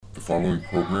The following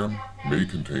program may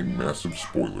contain massive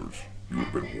spoilers. You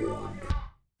have been warned.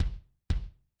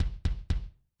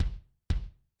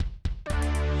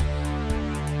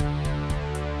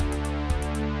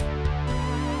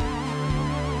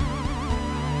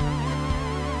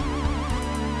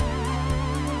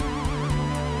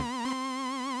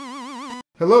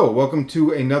 Hello, welcome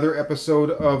to another episode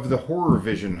of the Horror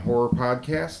Vision Horror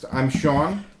Podcast. I'm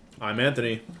Shawn. I'm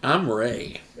Anthony. I'm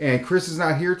Ray. And Chris is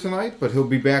not here tonight, but he'll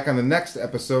be back on the next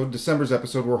episode, December's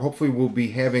episode, where hopefully we'll be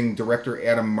having director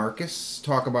Adam Marcus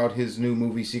talk about his new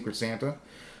movie, Secret Santa.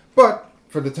 But,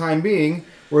 for the time being,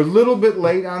 we're a little bit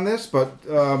late on this, but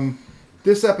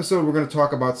this episode we're going to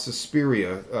talk about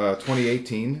Suspiria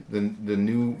 2018, the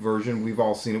new version. We've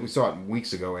all seen it. We saw it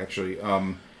weeks ago, actually.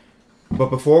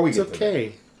 But before we get to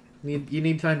that... You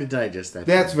need time to digest that.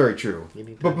 That's very true.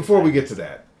 But before we get to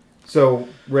that, so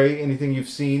Ray, anything you've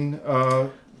seen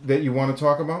that you want to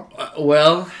talk about?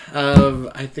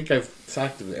 I think I've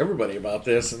talked to everybody about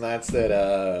this, and that's that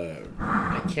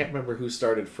I can't remember who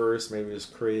started first. Maybe it was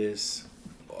Chris,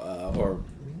 I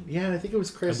think it was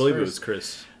Chris. I believe first. it was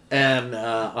Chris. And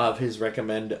of his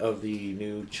recommend of the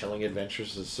new Chilling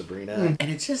Adventures of Sabrina,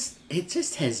 and it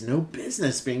just has no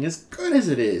business being as good as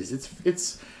it is.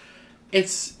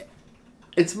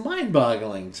 It's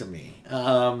mind-boggling to me. I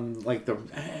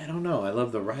don't know. I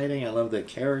love the writing. I love the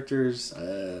characters.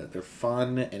 They're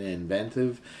fun and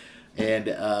inventive. And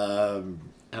on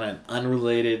an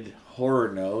unrelated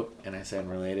horror note, and I say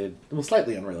unrelated, well,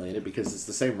 slightly unrelated because it's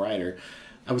the same writer.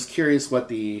 I was curious what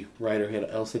the writer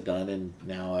else had done, and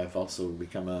now I've also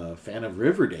become a fan of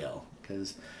Riverdale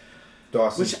because,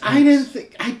 which I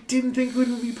didn't think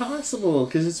would be possible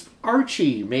because it's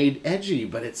Archie made edgy,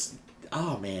 but it's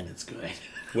good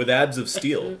with abs of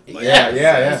steel.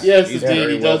 Yes, indeed,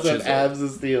 he does have abs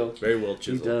of steel. Very well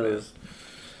chiseled. He does.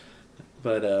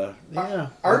 But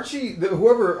Archie,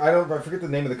 I forget the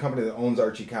name of the company that owns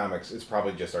Archie Comics. It's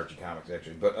probably just Archie Comics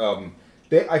actually, but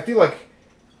I feel like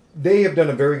they have done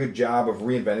a very good job of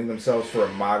reinventing themselves for a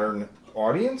modern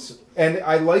audience, and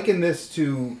I liken this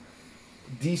to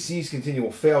DC's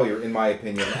continual failure, in my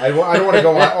opinion. I don't want to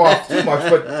go off too much,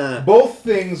 but both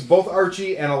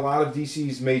Archie and a lot of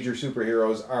DC's major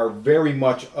superheroes are very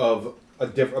much of a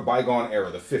bygone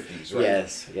era, the 50s, right?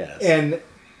 Yes. And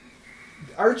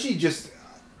Archie just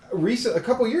a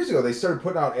couple years ago, they started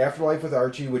putting out Afterlife with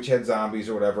Archie, which had zombies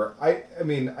or whatever. I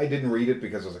didn't read it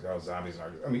because I was like, oh, zombies and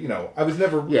Archie. I was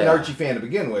never an Archie fan to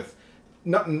begin with.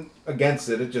 Nothing against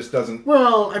it. It just doesn't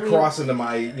cross into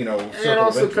my, circle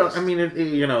of interest.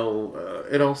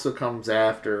 It also comes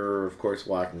after, of course,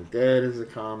 Walking Dead is a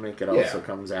comic. It also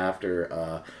comes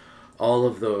after all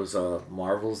of those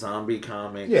Marvel zombie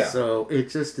comics. Yeah. So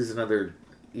it just is another...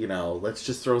 let's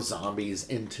just throw zombies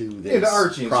into this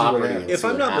Archie property. If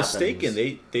I'm not mistaken,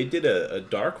 they did a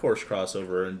Dark Horse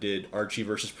crossover and did Archie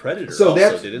versus Predator. So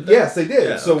didn't they? Yes, they did.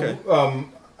 Yeah, so okay.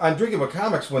 On Drinking with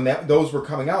Comics, when those were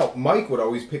coming out, Mike would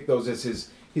always pick those as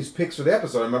his picks for the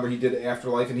episode. I remember he did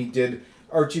Afterlife and he did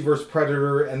Archie versus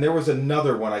Predator, and there was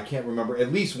another one I can't remember.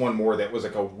 At least one more that was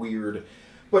like a weird.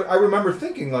 But I remember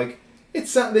thinking they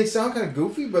sound kind of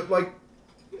goofy, but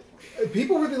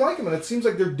people really like them, and it seems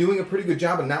like they're doing a pretty good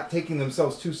job of not taking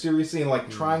themselves too seriously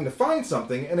and trying to find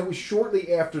something. And it was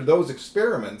shortly after those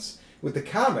experiments with the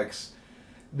comics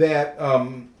that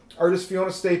artist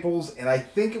Fiona Staples and I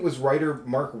think it was writer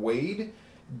Mark Waid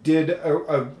did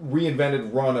a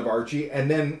reinvented run of Archie, and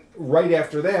then right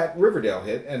after that, Riverdale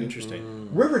hit. And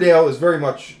interesting. Riverdale is very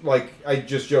much like I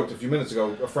just joked a few minutes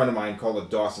ago. A friend of mine called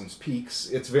it Dawson's Peaks.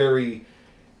 It's very.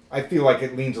 I feel like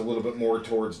it leans a little bit more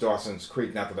towards Dawson's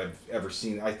Creek. Not that I've ever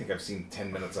seen. I think I've seen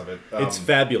 10 minutes of it. It's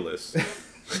fabulous.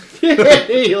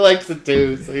 He likes it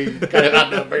too, so you kind of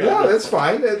outnumbered. Yeah, that's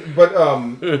fine. But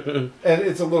and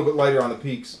it's a little bit lighter on the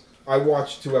peaks. I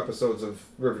watched 2 episodes of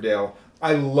Riverdale.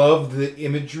 I loved the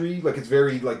imagery. It's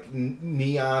very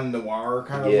neon noir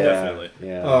kind of. Yeah, definitely.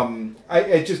 Yeah.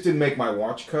 It just didn't make my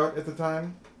watch cut at the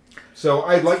time. So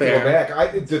I'd like to go back.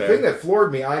 The thing that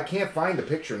floored me, I can't find a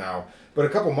picture now. But a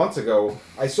couple months ago,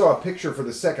 I saw a picture for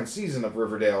the 2nd season of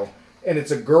Riverdale, and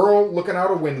it's a girl looking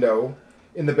out a window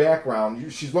in the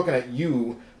background. She's looking at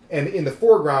you, and in the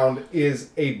foreground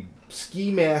is a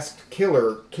ski-masked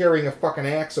killer carrying a fucking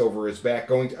axe over his back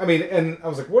and I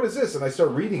was like, what is this? And I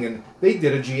started reading, and they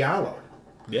did a giallo.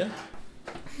 Yeah.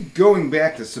 Going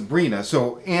back to Sabrina,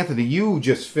 so Anthony, you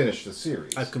just finished the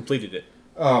series. I've completed it.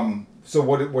 So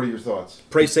what are your thoughts?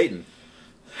 Praise Satan.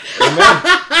 Amen.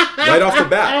 Right off the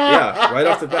bat. Yeah, right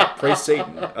off the bat. Praise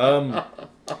Satan.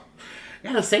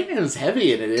 Yeah, the Satan is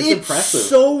heavy and it's impressive.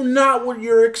 So not what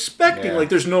you're expecting. Yeah. Like,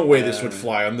 there's no way this would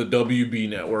fly on the WB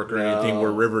network or No. anything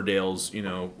where Riverdale's,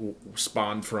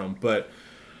 spawned from. But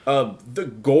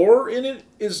the gore in it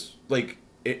is, like,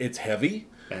 it's heavy.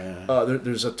 Yeah.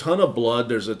 There's a ton of blood.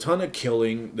 There's a ton of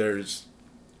killing. There's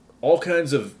all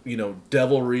kinds of,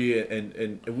 devilry.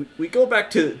 And we go back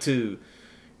to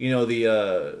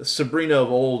the Sabrina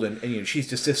of old, and she's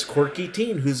just this quirky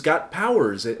teen who's got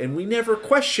powers, and we never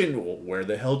question, well, where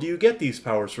the hell do you get these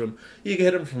powers from? You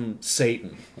get them from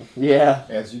Satan. Yeah,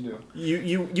 as you do.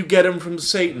 You get them from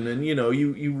Satan, and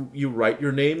you write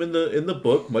your name in the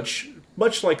book, much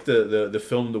like the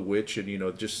film The Witch, and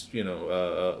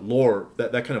lore,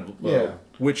 that kind of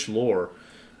witch lore,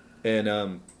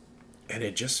 and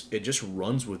it just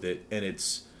runs with it, and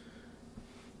it's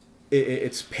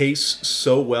paced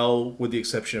so well, with the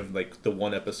exception of like the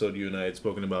one episode you and I had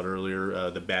spoken about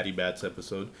earlier, the Batty Bats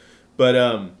episode. But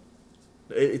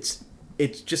it's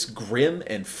just grim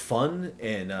and fun,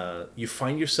 and you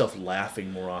find yourself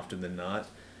laughing more often than not,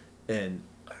 and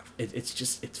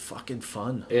it's fucking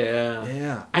fun.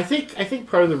 Yeah. I think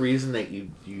part of the reason that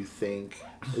you think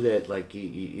that like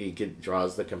you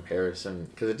draws the comparison,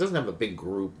 because it doesn't have a big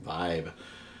group vibe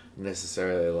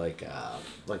necessarily like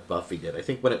Buffy did. I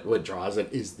think what draws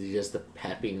it is just the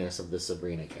peppiness of the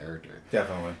Sabrina character.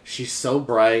 Definitely. She's so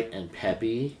bright and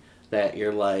peppy that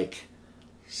you're like,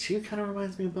 she kind of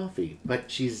reminds me of Buffy, but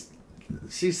she's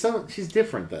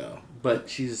different though. But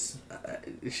she's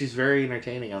very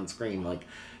entertaining on screen. Like,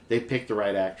 they picked the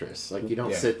right actress. Like, you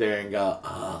don't sit there and go,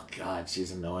 oh god,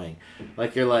 she's annoying.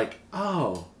 Like, you're like,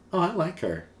 oh, I like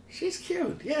her. She's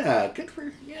cute. Yeah, good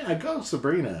for... Yeah, go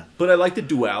Sabrina. But I like the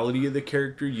duality of the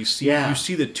character. You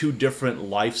see the two different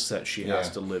lives that she has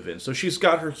to live in. So she's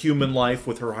got her human life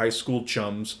with her high school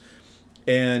chums,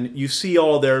 and you see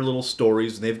all their little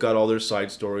stories, and they've got all their side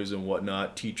stories and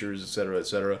whatnot, teachers, etc.,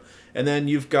 etc. And then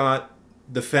you've got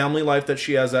the family life that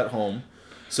she has at home,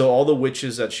 so all the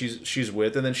witches that she's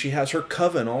with, and then she has her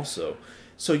coven also.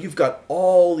 So you've got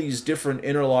all these different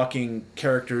interlocking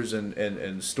characters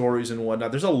and stories and whatnot.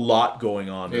 There's a lot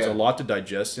going on. There's a lot to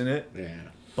digest in it. Yeah.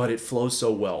 But it flows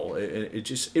so well.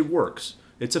 It works.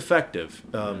 It's effective.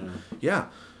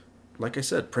 Like I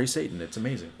said, praise Satan. It's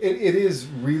amazing. It is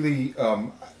really...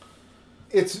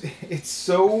 It's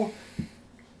so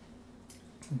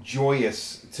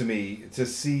joyous to me to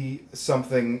see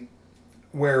something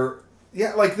where...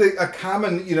 Yeah, like a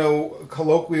common,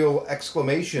 colloquial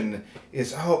exclamation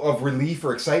is of relief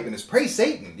or excitement is praise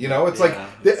Satan. It's like,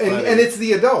 and it's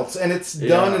the adults, and it's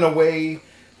done in a way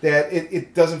that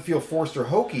it doesn't feel forced or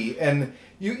hokey. And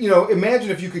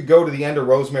imagine if you could go to the end of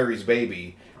Rosemary's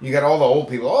Baby. You got all the old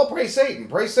people, oh, praise Satan,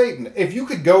 praise Satan. If you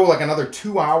could go like another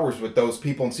 2 hours with those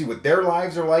people and see what their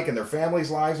lives are like and their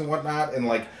families' lives and whatnot, and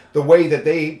like the way that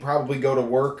they probably go to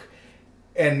work.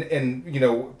 And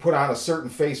put on a certain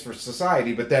face for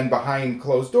society, but then behind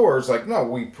closed doors, like, no,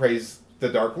 we praise the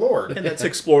Dark Lord. And that's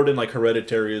explored in, like,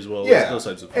 Hereditary as well. Yeah. Those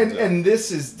types of things. And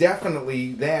this is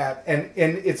definitely that. And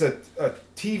it's a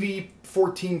TV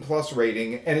 14+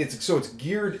 rating, and it's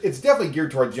definitely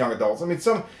geared towards young adults. I mean,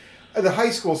 the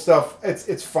high school stuff,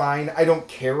 it's fine. I don't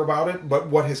care about it, but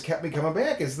what has kept me coming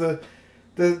back is the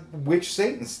witch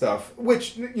Satan stuff,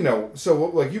 which, so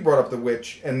like you brought up the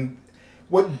witch, and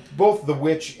what both the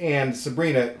witch and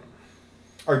Sabrina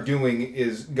are doing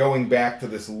is going back to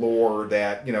this lore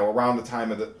that, around the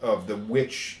time of the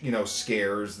witch,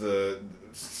 scares, the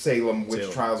Salem witch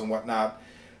trials and whatnot,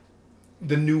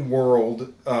 the New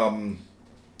World,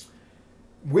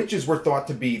 witches were thought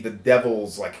to be the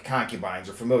devil's, like, concubines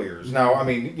or familiars. Now, I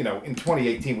mean, in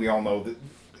 2018 we all know that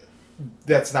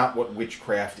that's not what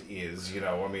witchcraft is,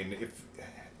 I mean,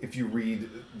 if you read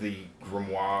the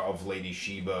grimoire of Lady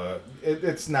Sheba,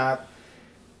 it's not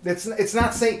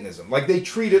Satanism. Like, they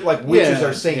treat it like witches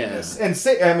are Satanists.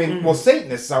 Yeah. And well,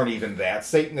 Satanists aren't even that.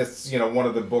 Satanists, one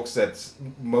of the books that's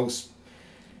most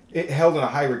held in a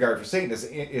high regard for Satanists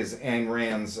is Ayn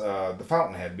Rand's The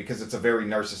Fountainhead, because it's a very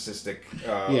narcissistic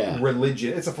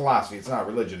religion. It's a philosophy. It's not a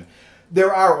religion.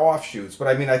 There are offshoots, but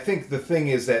I think the thing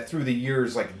is that through the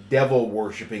years, like, devil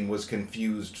worshipping was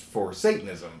confused for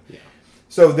Satanism. Yeah.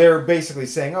 So they're basically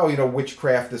saying,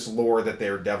 witchcraft, this lore that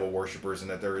they're devil worshippers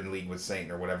and that they're in league with Satan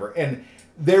or whatever. And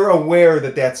they're aware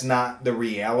that that's not the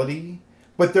reality.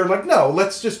 But they're like, no,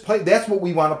 let's just play. That's what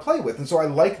we want to play with. And so I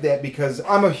like that, because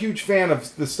I'm a huge fan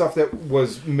of the stuff that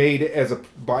was made as a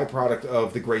byproduct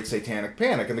of the Great Satanic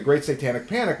Panic. And the Great Satanic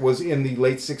Panic was in the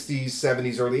late 60s,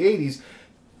 70s, early 80s.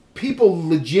 People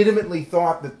legitimately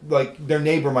thought that, like, their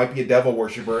neighbor might be a devil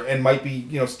worshiper and might be,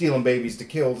 stealing babies to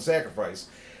kill to sacrifice.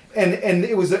 And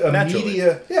it was a Naturally.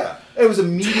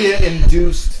 media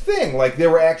induced thing. Like they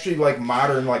were actually like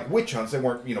modern like witch hunts. They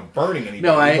weren't burning anybody.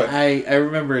 No, I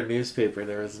remember a newspaper.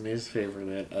 There was a newspaper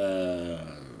that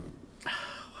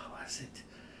what was it?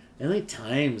 LA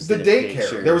Times. The did a daycare.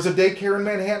 picture. There was a daycare in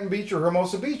Manhattan Beach or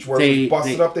Hermosa Beach where it was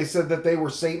busted up. They said that they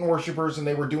were Satan worshippers and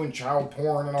they were doing child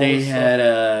porn and all this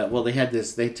stuff. They had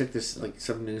this. They took this like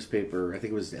some newspaper. I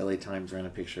think it was LA Times ran a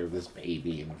picture of this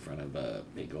baby in front of a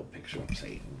big old picture of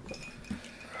Satan,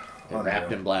 and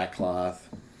wrapped in black cloth.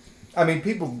 I mean,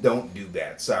 people don't do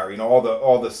that. Sorry, all the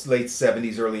late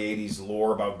 '70s, early '80s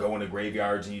lore about going to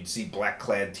graveyards and you'd see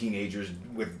black-clad teenagers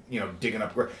with digging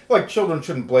up like children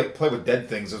shouldn't play with dead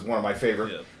things is one of my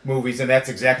favorite movies, and that's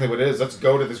exactly what it is. Let's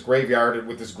go to this graveyard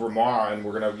with this grimoire and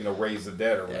we're gonna raise the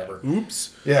dead or whatever.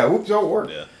 Oops. Yeah, oops, don't work.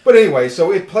 Yeah. But anyway,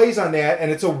 so it plays on that,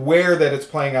 and it's aware that it's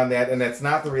playing on that, and that's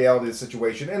not the reality of the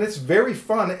situation, and it's very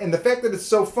fun, and the fact that it's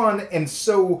so fun and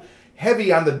so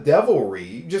heavy on the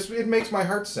devilry, it makes my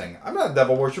heart sing. I'm not a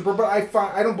devil worshiper, but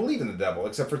I don't believe in the devil,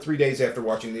 except for 3 days after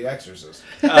watching The Exorcist.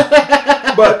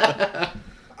 But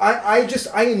I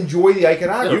enjoy the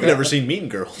iconography. You've never seen Mean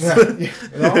Girls. But you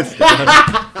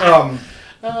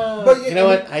know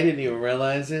what? I didn't even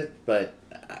realize it, but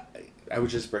I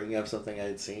was just bringing up something I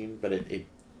had seen, but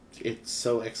it's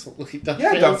so excellently done.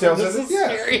 Yeah, dovetails.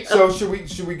 Yeah. So should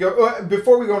we go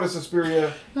before we go into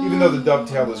Suspiria? Even though the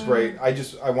dovetail is great, I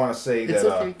want to say it's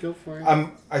that okay. Go for it.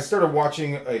 I started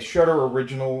watching a Shudder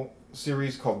original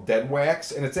series called Dead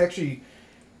Wax, and it's actually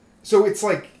it's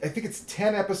like I think it's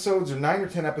 10 episodes or 9 or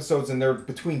 10 episodes, and they're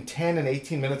between 10 and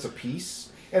 18 minutes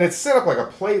apiece, and it's set up like a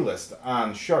playlist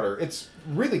on Shudder. It's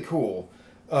really cool.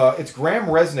 It's Graham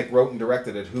Reznick wrote and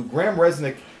directed it. Graham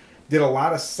Reznick did a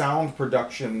lot of sound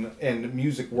production and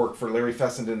music work for Larry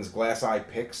Fessenden's Glass Eye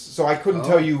Picks. So I couldn't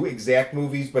tell you exact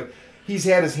movies, but he's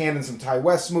had his hand in some Ty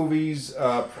West movies.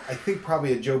 I think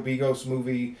probably a Joe Begos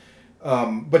movie.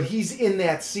 But he's in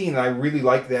that scene, and I really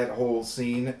like that whole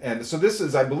scene. And so this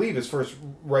is, I believe, his first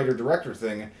writer-director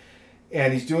thing.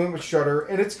 And he's doing it with Shudder,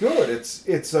 and it's good.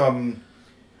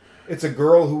 It's a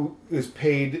girl who is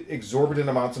paid exorbitant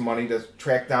amounts of money to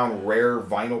track down rare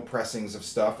vinyl pressings of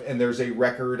stuff, and there's a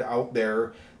record out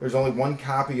there. There's only one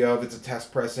copy of it's a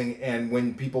test pressing, and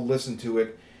when people listen to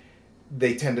it,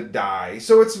 they tend to die.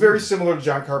 So it's very similar to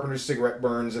John Carpenter's Cigarette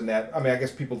Burns, and that. I mean, I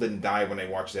guess people didn't die when they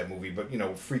watched that movie, but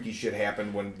freaky shit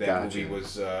happened when that movie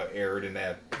was aired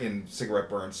in Cigarette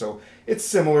Burns. So it's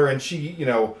similar, and she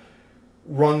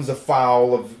runs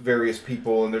afoul of various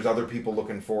people, and there's other people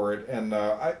looking for it, and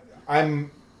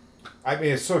I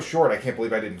mean, it's so short. I can't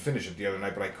believe I didn't finish it the other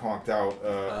night, but I conked out.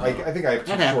 I think I have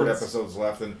 2 short episodes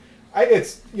left, and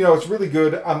it's really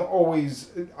good.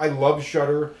 I love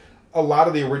Shudder. A lot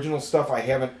of the original stuff I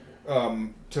haven't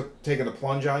taken the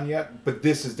plunge on yet, but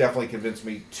this has definitely convinced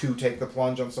me to take the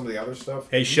plunge on some of the other stuff.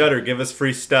 Hey, Shudder, give us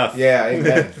free stuff. Yeah,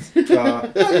 amen. You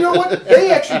know what?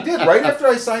 They actually did right after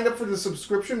I signed up for the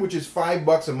subscription, which is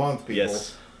 $5 a month, people.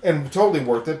 Yes. And totally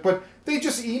worth it, but they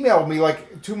just emailed me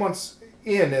like 2 months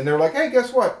in, and they're like, "Hey,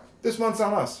 guess what? This month's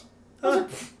on us." I was like,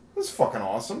 "This is fucking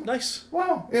awesome!" Nice.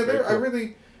 Wow. Yeah, Cool. I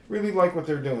really, really like what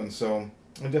they're doing, so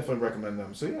I definitely recommend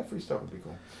them. So yeah, free stuff would be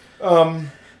cool.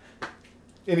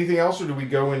 Anything else, or do we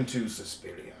go into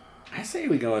Suspiria? I say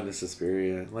we go into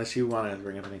Suspiria, unless you want to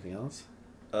bring up anything else.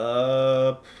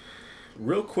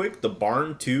 Real quick, The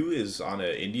Barn 2 is on a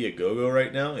Indiegogo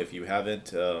right now. If you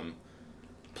haven't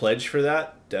pledged for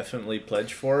that, definitely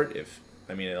pledge for it.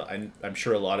 I'm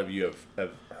sure a lot of you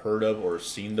have heard of or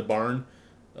seen The Barn.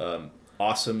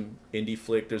 Awesome indie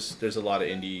flick. There's a lot of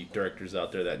indie directors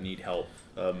out there that need help.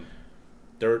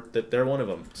 They're one of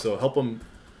them. So help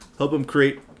them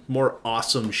create more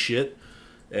awesome shit,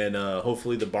 and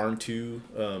hopefully The Barn 2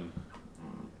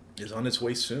 is on its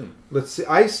way soon. Let's see.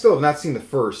 I still have not seen the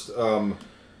first.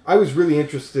 I was really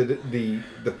interested. The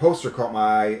poster caught my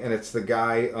eye, and it's the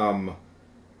guy,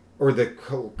 or the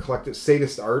collective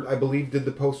Sadist Art, I believe, did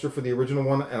the poster for the original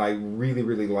one, and I really,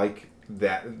 really like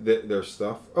their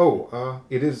stuff.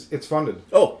 It's funded.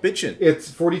 Oh, bitchin'.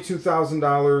 It's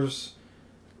 $42,000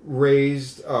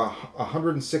 raised,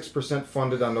 106%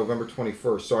 funded on November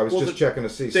 21st. So I was just checking to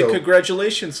see. So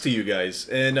congratulations to you guys.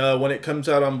 And when it comes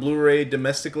out on Blu-ray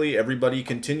domestically, everybody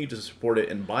continue to support it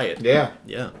and buy it. Yeah.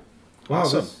 Yeah. Wow,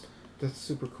 awesome. That's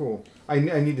super cool. I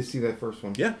need to see that first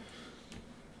one. Yeah.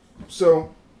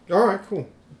 So, all right, cool.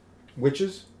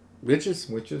 Witches.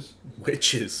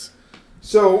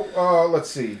 So, let's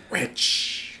see.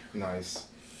 Witch. Nice.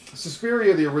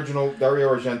 Suspiria, the original,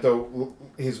 Dario Argento,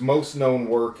 his most known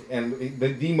work, and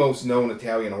the most known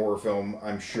Italian horror film,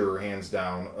 I'm sure, hands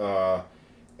down.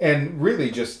 And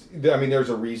really, there's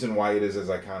a reason why it is as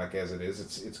iconic as it is.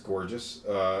 It's gorgeous.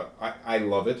 I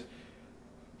love it.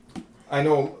 I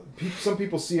know some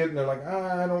people see it and they're like,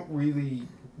 I don't really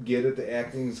get it. The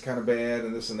acting's kind of bad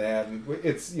and this and that. And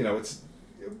it's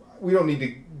we don't need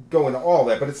to go into all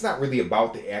that, but it's not really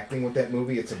about the acting with that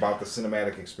movie. It's about the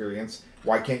cinematic experience.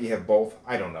 Why can't you have both?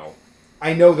 I don't know.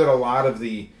 I know that a lot of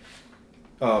the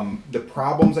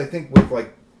problems, I think, with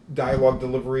like dialogue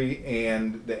delivery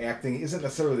and the acting isn't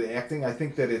necessarily the acting. I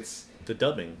think that it's the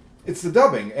dubbing. It's the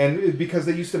dubbing, and because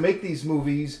they used to make these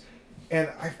movies, and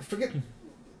I forget,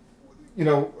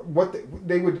 what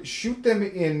they would shoot them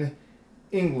in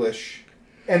English,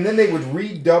 and then they would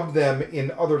redub them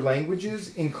in other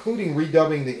languages, including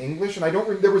redubbing the English. And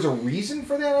there was a reason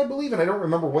for that, I believe, and I don't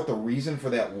remember what the reason for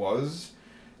that was.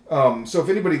 So if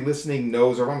anybody listening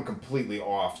knows, or if I'm completely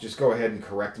off, just go ahead and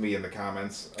correct me in the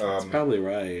comments. That's probably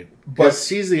right. But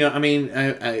she's the. I mean,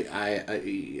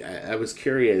 I was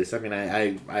curious. I mean,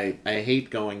 I hate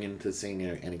going into seeing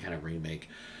any kind of remake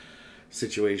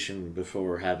situation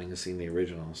before having seen the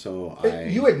original. So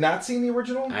you had not seen the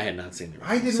original? I had not seen the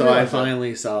original. I didn't. So I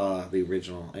finally saw the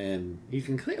original, and you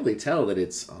can clearly tell that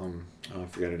it's I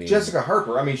forgot her name. Jessica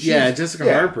Harper. I mean, Jessica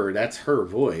Harper. That's her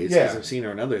voice. Because I've seen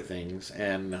her in other things,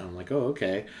 and I'm like, oh,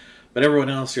 okay. But everyone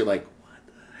else, you're like, what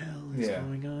the hell is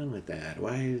going on with that?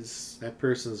 Why is that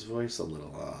person's voice a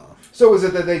little off? So is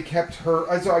it that they kept her?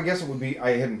 So I guess it would be.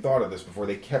 I hadn't thought of this before.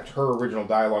 They kept her original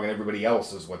dialogue, and everybody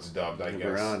else is what's dubbed. I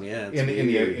guess. In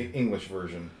the English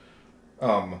version.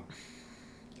 And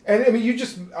I mean,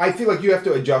 I feel like you have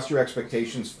to adjust your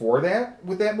expectations for that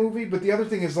with that movie. But the other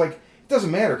thing is like.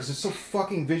 Doesn't matter because it's so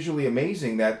fucking visually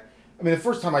amazing that the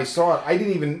first time I saw it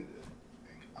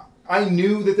I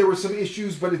knew that there were some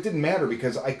issues, but it didn't matter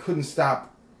because I couldn't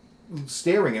stop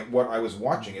staring at what I was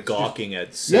watching. It's gawking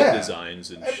at set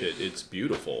designs and shit. It's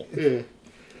beautiful. Yeah.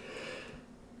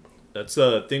 That's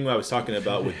the thing I was talking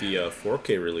about with the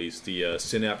 4K release, the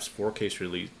Synapse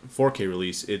 4K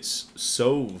release. It's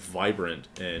so vibrant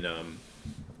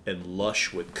and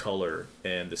lush with color,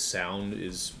 and the sound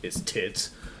is tits.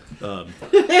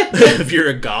 If you're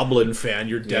a Goblin fan,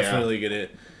 you're definitely gonna,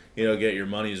 get your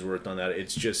money's worth on that.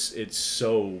 It's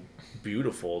so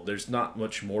beautiful. There's not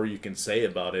much more you can say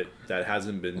about it that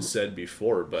hasn't been said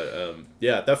before. But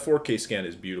that 4K scan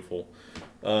is beautiful.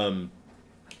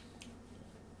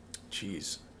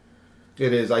 Jeez,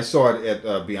 it is. I saw it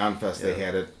at Beyond Fest. They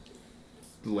had it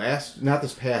not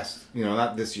this past,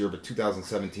 not this year, but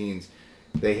 2017's.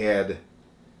 They had.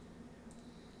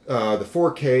 The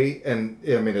 4K, and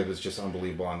it was just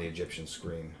unbelievable on the Egyptian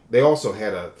screen. They also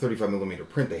had a 35mm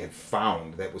print they had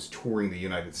found that was touring the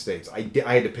United States. I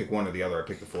had to pick one or the other. I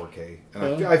picked the 4K,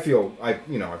 and I feel like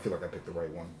I picked the right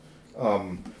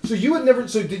one. So you had never.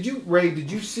 So did you, Ray?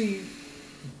 Did you see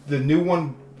the new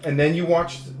one, and then you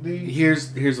watched the?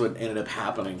 Here's what ended up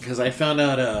happening because I found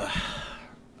out.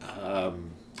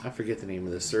 I forget the name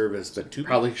of the service, but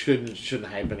probably shouldn't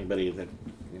hype anybody that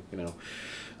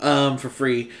for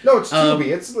free. No, it's Tubi.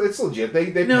 It's legit.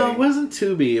 They no, pay. It wasn't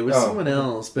Tubi. It was someone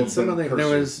else. But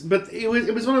But it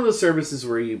was one of those services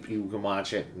where you can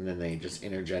watch it and then they just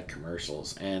interject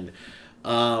commercials. And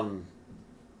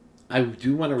I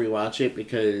do want to rewatch it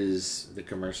because the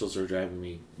commercials are driving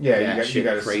me you got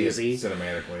to crazy see it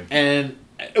cinematically. And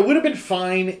it would have been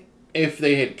fine if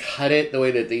they had cut it the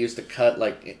way that they used to cut.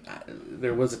 Like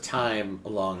there was a time a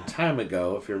long time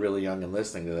ago, if you're really young and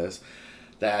listening to this,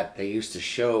 that they used to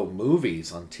show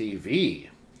movies on TV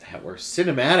that were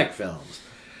cinematic films,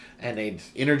 and they'd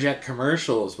interject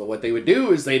commercials. But what they would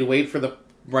do is they'd wait for the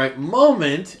right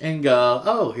moment and go,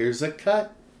 "Oh, here's a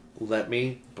cut. Let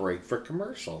me break for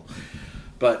commercial."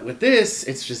 But with this,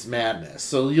 it's just madness.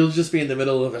 So you'll just be in the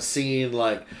middle of a scene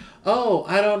like, "Oh,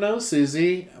 I don't know,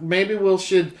 Susie. Maybe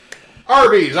should."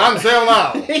 Arby's on sale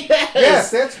now. Yes,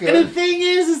 that's good. And the thing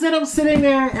is that I'm sitting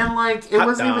there and like it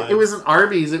wasn't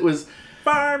Arby's. It was.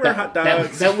 Farmer hot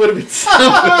dogs. That would have been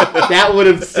that would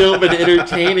have still been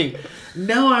entertaining.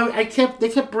 No, they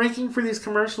kept breaking for these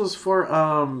commercials for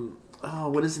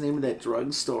what is the name of that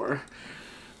drugstore?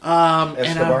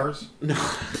 Escobar's?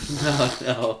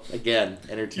 No. Again,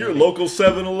 entertaining. Your local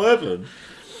 7-Eleven.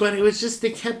 But it was just they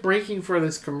kept breaking for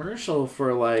this commercial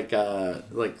for like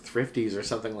Thrifties or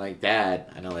something like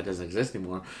that. I know that doesn't exist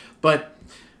anymore, but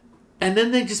and then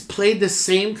they just played the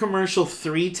same commercial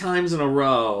 3 times in a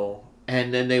row.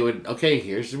 And then they would, okay,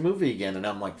 here's the movie again. And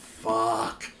I'm like,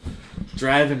 fuck.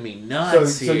 Driving me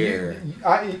nuts here.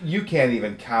 You can't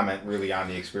even comment really on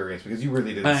the experience because you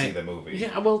really didn't see the movie.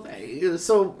 Yeah, well,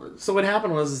 so what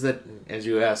happened was that, as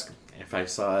you asked if I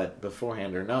saw it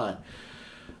beforehand or not,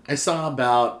 I saw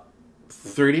about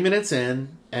 30 minutes in,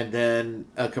 and then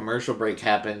a commercial break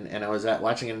happened, and I was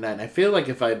watching it at night. And I feel like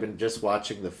if I had been just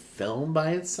watching the film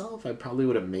by itself, I probably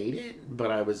would have made it.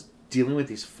 But I was dealing with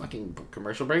these fucking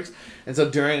commercial breaks. And so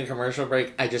during a commercial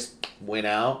break, I just went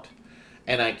out,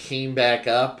 and I came back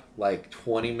up like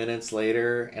 20 minutes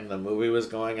later, and the movie was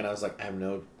going, and I was like, I have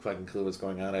no fucking clue what's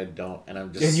going on. I don't. And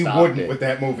I'm just And you stopped wouldn't it. with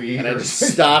that movie either. And I just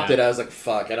stopped it. I was like,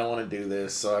 fuck, I don't want to do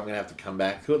this, so I'm going to have to come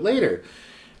back to it later.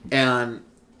 And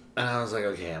I was like,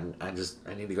 okay, I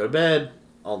need to go to bed.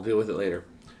 I'll deal with it later.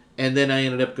 And then I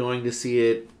ended up going to see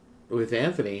it with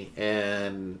Anthony,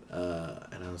 and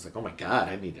I was like, oh my god,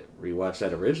 I need to rewatch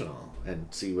that original and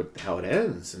see how it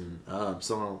ends. And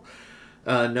so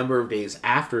a number of days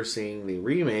after seeing the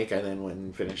remake, I then went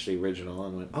and finished the original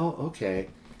and went, oh, okay.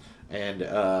 And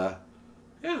yeah,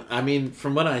 I mean,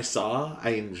 from what I saw,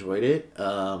 I enjoyed it.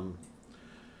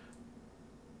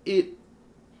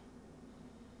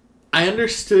 I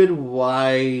understood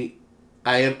why.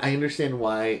 I understand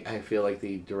why I feel like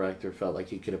the director felt like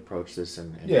he could approach this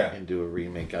and do a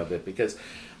remake of it, because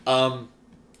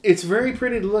it's very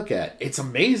pretty to look at. It's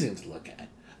amazing to look at.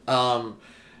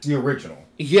 The original.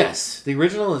 Yes, the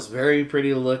original is very pretty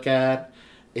to look at.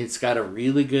 It's got a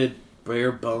really good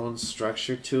bare bones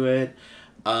structure to it,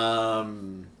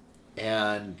 and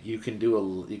you could do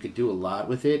a lot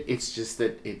with it. It's just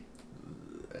that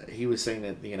he was saying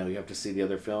that you have to see the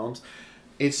other films.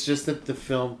 It's just that the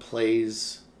film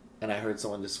plays, and I heard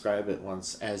someone describe it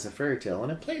once as a fairy tale,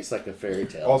 and it plays like a fairy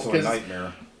tale. Also a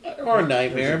nightmare. Or a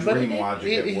nightmare, but it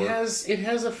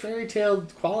has a fairy tale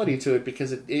quality to it,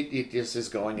 because it just is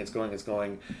going, it's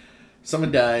going.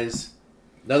 Someone dies,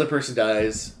 another person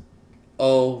dies.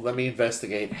 Oh, let me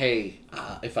investigate. Hey,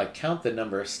 if I count the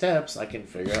number of steps, I can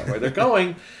figure out where they're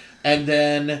going. And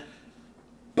then,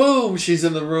 boom, she's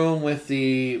in the room with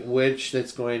the witch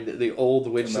the old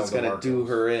witch that's going to do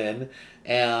her in,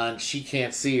 and she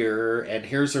can't see her, and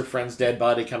here's her friend's dead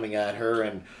body coming at her,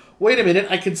 and wait a minute,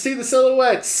 I can see the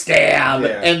silhouette, stab,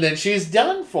 and then she's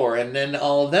done for, and then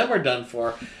all of them are done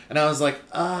for, and I was like,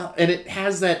 and it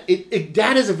has that,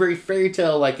 that is a very fairy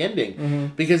tale-like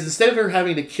ending, because instead of her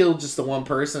having to kill just the one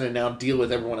person and now deal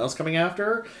with everyone else coming after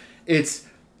her, it's,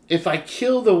 if I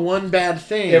kill the one bad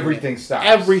thing, everything stops.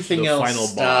 Everything the else final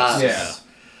stops. boss. Yeah.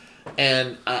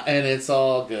 And it's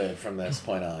all good from this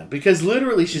point on, because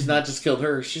literally she's not just killed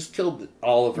her; she's killed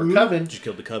all of her coven. She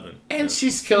killed the coven, and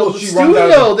she's killed the she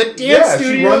studio. The dance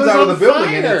studio she runs out of the building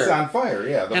fire. and it's on fire.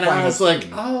 Yeah, and I was like,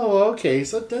 oh, okay,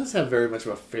 so it does have very much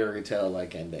of a fairy tale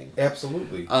like ending.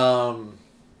 Absolutely.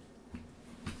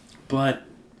 But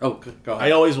go ahead.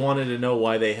 I always wanted to know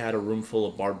why they had a room full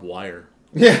of barbed wire.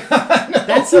 Yeah,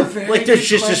 that's a very like there's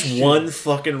good just question. one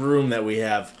fucking room that we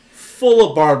have full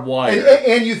of barbed wire.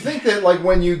 and you think that like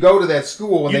when you go to that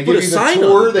school and You they put give a you the sign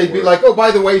tour, on the they'd be door. like, oh,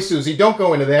 by the way, Susie, don't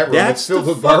go into that room. That's it's filled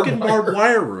the with barbed fucking wire. barbed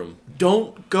wire room.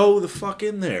 Don't go the fuck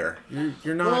in there.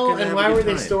 You're not Well, gonna and have why a were good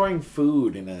they time. storing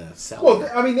food in a cellar? Well,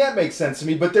 I mean that makes sense to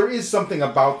me, but there is something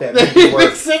about that It movie where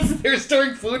makes sense that they're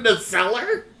storing food in a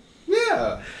cellar?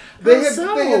 yeah. They had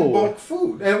so? bulk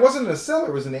food. And it wasn't in a cellar,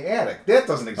 it was in the attic. That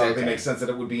doesn't exactly Okay. make sense that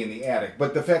it would be in the attic.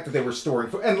 But the fact that they were storing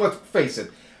food, and let's face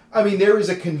it, I mean, there is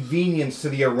a convenience to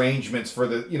the arrangements for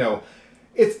the,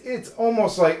 it's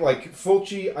almost like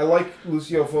Fulci. I like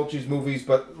Lucio Fulci's movies,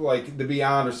 but like The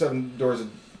Beyond or Seven Doors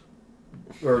of,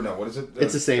 or no, what is it?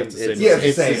 It's the same. It's the same. Yeah, it's the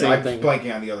it's same. the same I'm thing.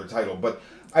 blanking on the other title, but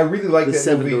I really like The that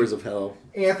Seven movie. Doors of Hell.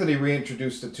 Anthony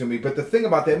reintroduced it to me, but the thing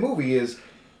about that movie is,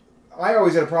 I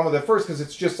always had a problem with it first because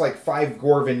it's just like 5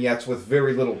 gore vignettes with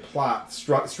very little plot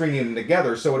stringing them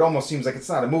together, so it almost seems like it's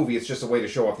not a movie, it's just a way to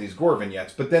show off these gore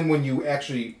vignettes. But then when you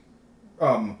actually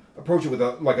approach it with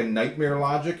a nightmare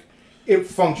logic, it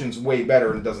functions way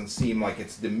better and doesn't seem like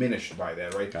it's diminished by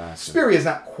that, right? Gotcha. Suspiria is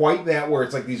not quite that, where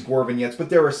it's like these gore vignettes, but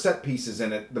there are set pieces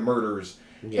in it, the murders,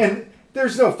 and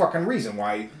there's no fucking reason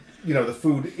why the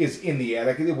food is in the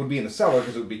attic. It would be in the cellar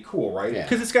because it would be cool, right? Yeah.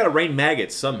 Because it's got to rain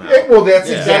maggots somehow. Well, that's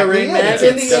Yeah. exactly Rain it. It's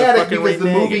in maggots. the attic Fucking because the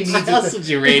rain movie maggots. needs How it. else would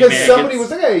you rain Because somebody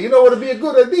maggots? was like, hey, you know what would be a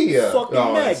good idea? Fucking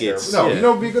that's maggots. terrible. No, Yeah. you know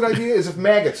what would be a good idea is if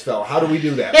maggots fell. How do we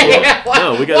do that?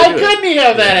 No, we gotta Why do it. couldn't he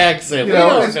have that accent? We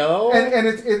don't know. And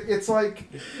it's like,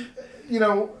 I don't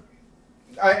know.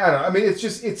 I mean,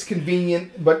 it's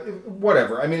convenient, but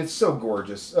whatever. I mean, it's so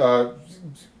gorgeous.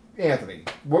 Anthony,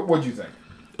 what'd you think?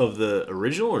 Of the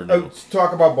original or no?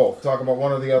 Talk about both. Talk about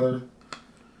one or the other.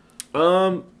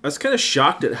 I was kind of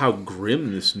shocked at how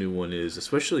grim this new one is,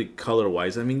 especially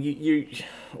color-wise. I mean,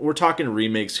 we're talking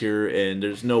remakes here, and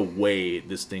there's no way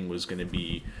this thing was going to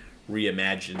be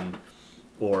reimagined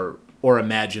or or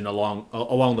imagine along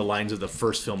the lines of the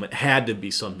first film. It had to be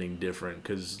something different,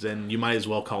 because then you might as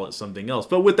well call it something else.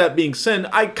 But with that being said,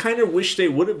 I kind of wish they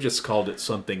would have just called it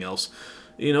something else.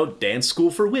 Dance School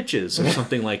for Witches or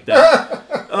something like that.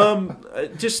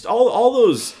 Just all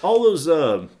those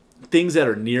things that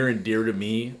are near and dear to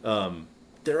me.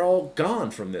 They're all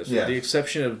gone from this, with the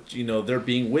exception of there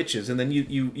being witches, and then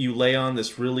you lay on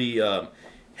this really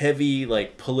heavy,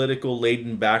 like, political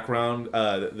laden background.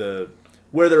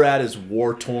 Where they're at is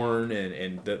war torn,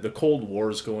 and the Cold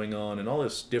War's going on, and all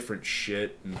this different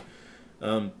shit.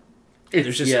 And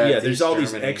there's just there's all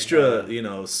these extra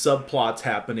subplots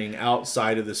happening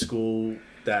outside of the school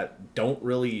that don't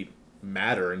really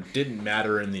matter and didn't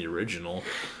matter in the original.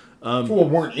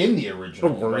 Weren't in the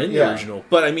original. Original.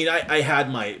 But I mean, I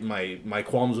had my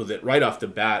qualms with it right off the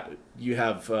bat. You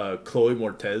have Chloe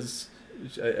Moretz.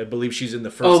 I believe she's in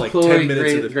the first 10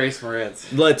 minutes of the Grace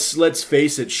Moretz. Let's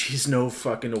face it, she's no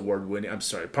fucking award-winning. I'm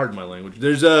sorry, pardon my language.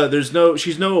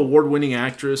 She's no award-winning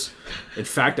actress. In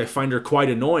fact, I find her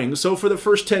quite annoying. So for the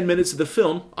first 10 minutes of the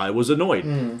film, I was annoyed.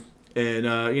 And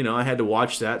I had to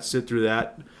watch that, sit through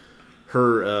that.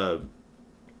 Her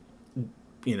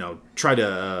try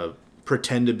to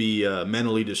pretend to be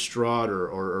mentally distraught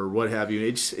or what have you.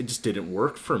 It just didn't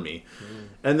work for me.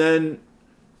 And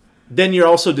then you're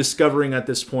also discovering at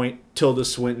this point Tilda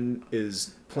Swinton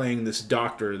is playing this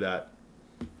doctor that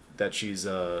she's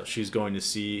going to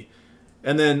see.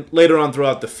 And then later on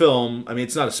throughout the film, I mean,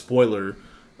 it's not a spoiler,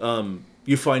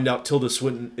 you find out Tilda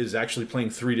Swinton is actually playing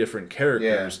 3 different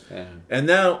characters. Yeah. And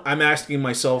now I'm asking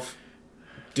myself,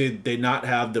 did they not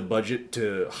have the budget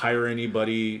to hire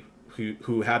anybody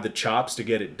who had the chops to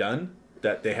get it done?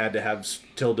 That they had to have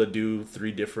Tilda do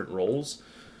 3 different roles?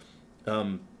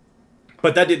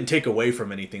 But that didn't take away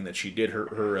from anything that she did.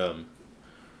 Her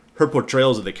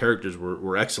portrayals of the characters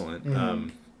were excellent.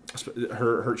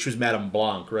 She was Madame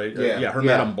Blanc, right?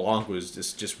 Madame Blanc was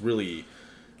just really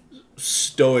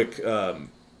stoic,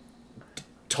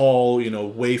 tall,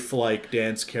 waif-like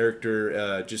dance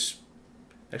character. Just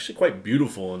actually quite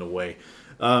beautiful in a way.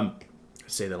 I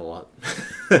say that a lot.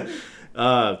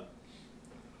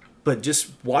 But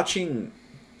just watching,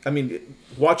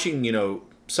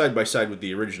 side by side with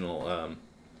the original,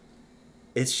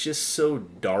 it's just so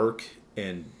dark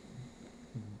and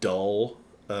dull.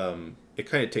 It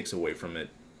kind of takes away from it.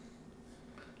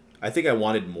 I think I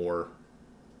wanted more.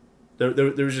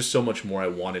 There was just so much more I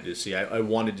wanted to see. I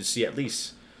wanted to see at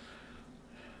least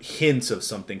hints of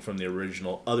something from the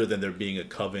original, other than there being a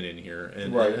coven in here,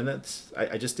 and that's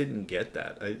I just didn't get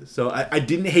that. I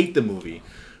didn't hate the movie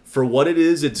for what it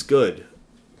is. It's good.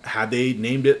 Had they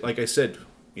named it, like I said,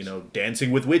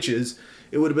 Dancing with Witches,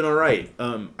 it would have been all right.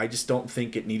 I just don't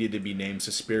think it needed to be named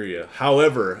Suspiria.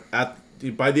 However,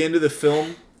 by the end of the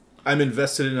film, I'm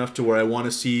invested enough to where I want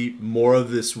to see more of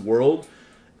this world,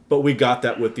 but we got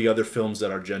that with the other films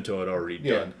that Argento had already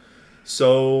done.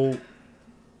 So,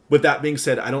 with that being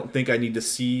said, I don't think I need to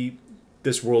see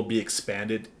this world be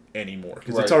expanded anymore,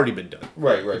 because it's already been done.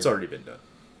 Right. It's already been done.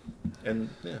 And,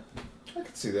 yeah. I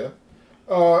could see that.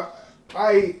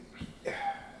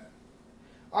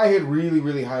 I had really,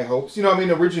 really high hopes.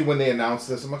 Originally when they announced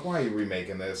this, I'm like, why are you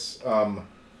remaking this?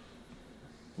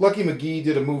 Lucky McGee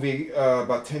did a movie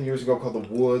about 10 years ago called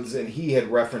The Woods, and he had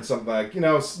referenced something like,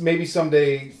 maybe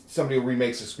someday somebody will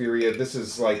remake Suspiria. This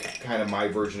is like kind of my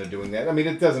version of doing that. I mean,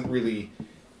 it doesn't really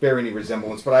bear any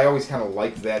resemblance, but I always kind of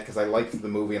liked that because I liked the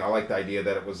movie and I liked the idea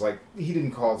that it was like, he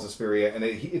didn't call it Suspiria, and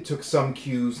it took some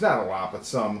cues, not a lot, but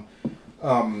some.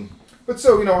 But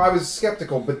so, I was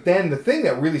skeptical, but then the thing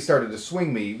that really started to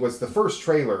swing me was the first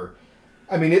trailer.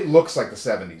 I mean, it looks like the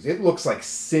 70s. It looks like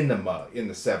cinema in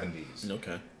the 70s.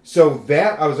 Okay. So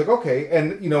that, I was like, okay.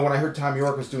 And, when I heard Tom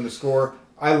York was doing the score,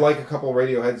 I like a couple of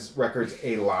Radiohead's records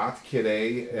a lot, Kid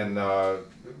A and a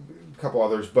couple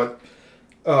others, but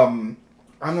I'm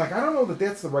like, I don't know that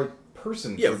that's the right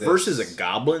person for this. Versus a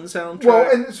Goblin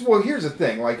soundtrack? Well, here's the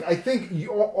thing. Like, I think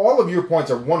all of your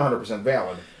points are 100%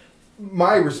 valid.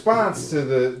 My response to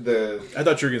the I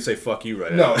thought you were going to say fuck you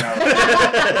right now.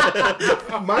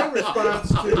 No. My response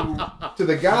to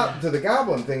the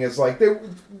Goblin thing is like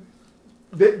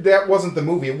that wasn't the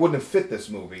movie. It wouldn't have fit this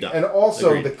movie. No, and also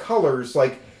agreed. The colors,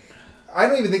 like, I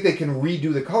don't even think they can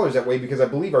redo the colors that way because I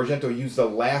believe Argento used the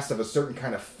last of a certain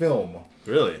kind of film.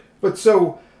 Really? But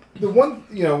so the one,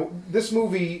 this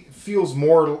movie feels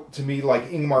more to me like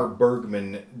Ingmar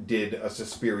Bergman did a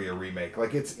Suspiria remake.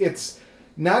 Like it's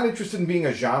not interested in being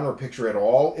a genre picture at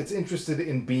all. It's interested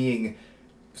in being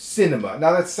cinema.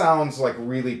 Now that sounds like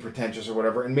really pretentious or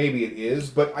whatever, and maybe it is,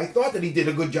 but I thought that he did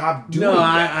a good job doing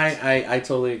that. I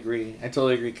totally agree. I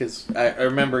totally agree because I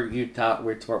remember we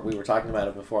were talking about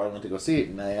it before I went to go see it,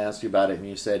 and I asked you about it, and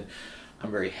you said, I'm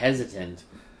very hesitant,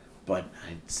 but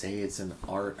I'd say it's an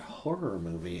art horror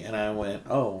movie. And I went,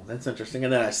 oh, that's interesting.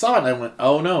 And then I saw it, and I went,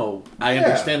 oh no, I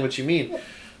understand what you mean.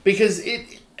 Because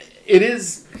it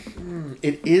is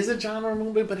a genre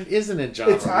movie, but it isn't a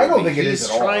genre movie. I don't think it is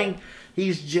at all.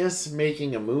 He's just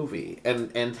making a movie,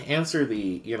 and to answer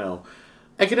the,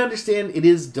 I can understand it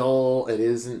is dull. It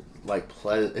isn't like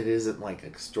it isn't like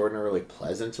extraordinarily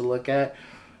pleasant to look at,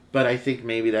 but I think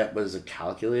maybe that was a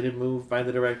calculated move by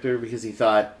the director because he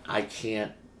thought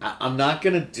I'm not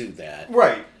gonna do that.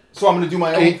 Right. So I'm gonna do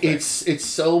my own thing. It's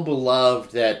so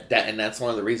beloved that and that's one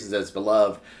of the reasons that it's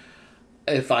beloved.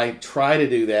 If I try to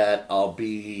do that, I'm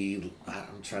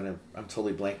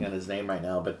totally blanking on his name right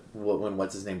now, but when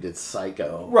what's his name did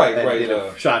Psycho, right, did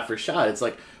a shot for shot, it's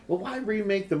like, well, why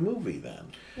remake the movie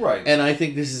then? Right. And I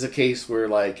think this is a case where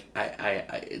like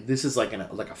this is like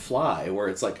a Fly, where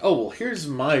it's like, oh well, here's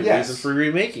my reason for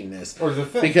remaking this, or the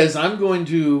thing, because I'm going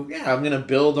to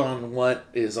build on what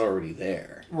is already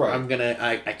there. Right.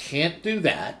 I can't do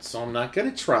that, so I'm not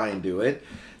gonna try and do it.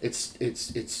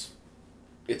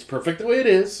 It's perfect the way it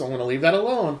is, so I'm going to leave that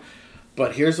alone.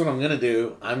 But here's what I'm going to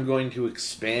do. I'm going to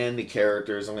expand the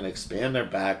characters. I'm going to expand their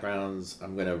backgrounds.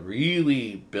 I'm going to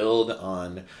really build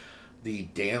on the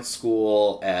dance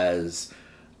school as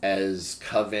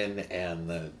Coven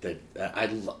and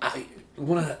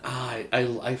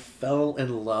I fell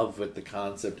in love with the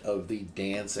concept of the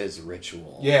dance as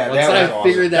ritual. Yeah, once I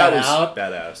figured that out,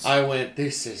 badass. I went,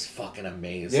 this is fucking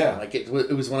amazing. Yeah. Like it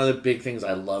was one of the big things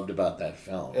I loved about that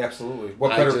film. Absolutely.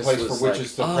 What better place for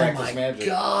witches to practice magic? Oh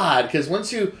my god! Because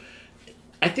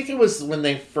I think it was when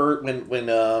they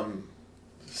when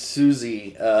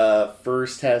Susie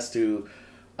first has to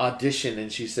audition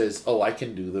and she says, "Oh, I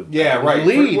can do the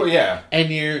lead." And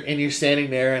you're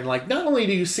standing there and like, not only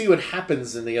do you see what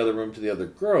happens in the other room to the other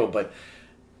girl, but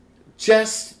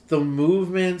just the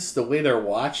movements, the way they're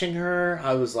watching her.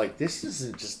 I was like, this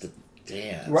isn't just a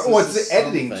dance. Right. Well, it's the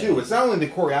editing too. It's not only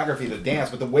the choreography of the dance,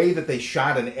 but the way that they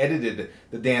shot and edited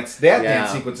the dance. That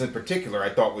dance sequence in particular, I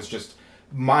thought was just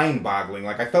mind-boggling.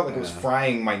 Like I felt like it was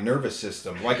frying my nervous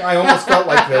system. Like I almost felt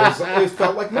like it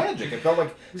felt like magic. It felt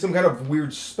like some kind of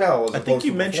weird spell. I think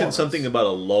you mentioned something about a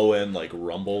low-end like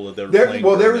rumble that they were playing.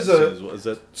 Well, there was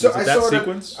that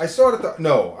sequence? I saw it at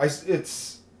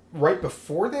it's right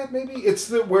before that. Maybe it's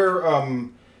where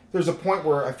there's a point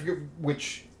where I forget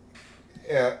which.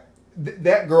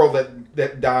 That girl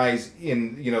that dies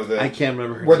in I can't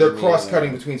remember her where name they're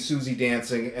cross-cutting between Susie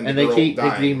dancing and the girl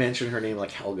dying. They mention her name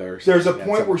like Helga or something. There's a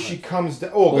point where she comes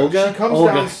Olga. She comes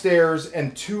downstairs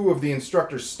and two of the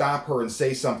instructors stop her and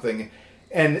say something,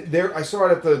 and I saw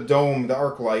it at the Dome, the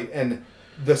ArcLight, and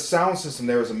the sound system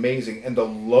there is amazing, and the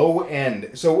low end.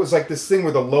 So it was like this thing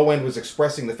where the low end was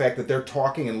expressing the fact that they're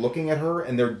talking and looking at her,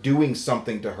 and they're doing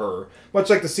something to her, much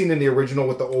like the scene in the original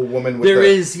with the old woman. Where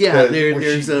she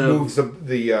moves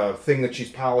the thing that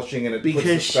she's polishing, and it puts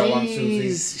a spell on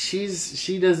Susie.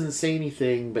 She doesn't say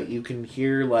anything, but you can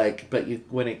hear I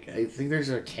think there's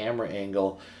a camera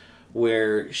angle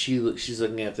where she's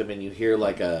looking at them, and you hear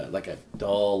like a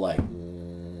dull like.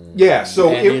 Yeah,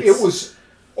 so it was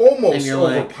almost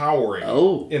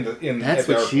overpowering. That's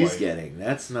what she's getting.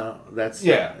 That's on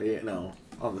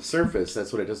the surface,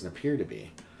 that's what it doesn't appear to be.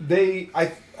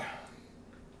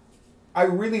 I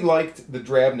really liked the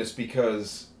drabness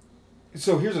because.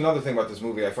 So here's another thing about this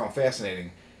movie I found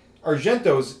fascinating.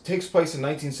 Argento's takes place in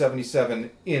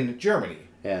 1977 in Germany.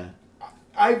 Yeah.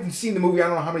 I've seen the movie I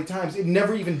don't know how many times. It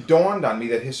never even dawned on me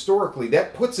that historically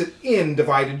that puts it in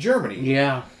divided Germany.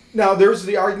 Yeah. Now there's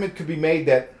the argument could be made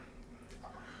that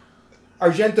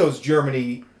Argento's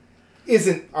Germany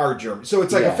isn't our Germany. So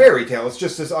it's like a fairy tale. It's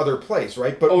just this other place,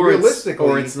 right? But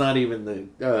realistically... It's not even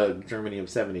the Germany of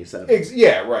 77.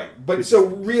 Right. But so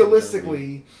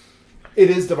realistically, it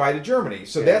is divided Germany.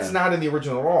 So that's not in the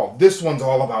original at all. This one's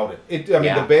all about it. The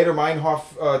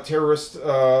Baader-Meinhof terrorist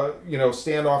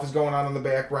standoff is going on in the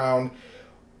background.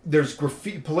 There's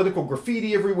political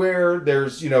graffiti everywhere.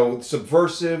 There's,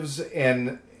 subversives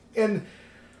and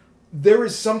there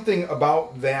is something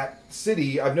about that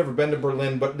city. I've never been to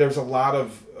Berlin, but there's a lot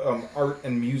of art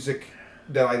and music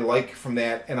that I like from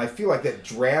that, and I feel like that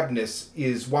drabness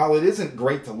is, while it isn't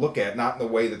great to look at, not in the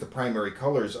way that the primary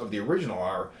colors of the original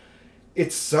are,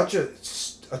 it's such a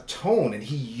just a tone, and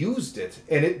he used it,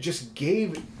 and it just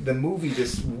gave the movie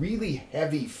this really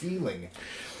heavy feeling.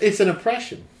 It's an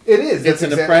oppression. It is. It's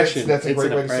an oppression. That's a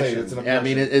great way to oppression. say it. It's an oppression. I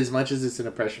mean, as much as it's an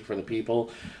oppression for the people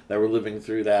that were living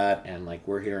through that, and like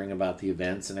we're hearing about the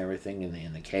events and everything,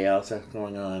 and the chaos that's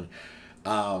going on,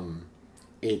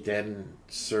 it then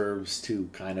serves to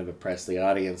kind of oppress the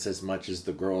audience as much as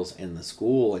the girls in the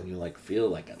school, and you like feel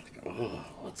like, oh,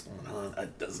 what's going on?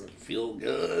 That doesn't feel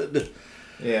good.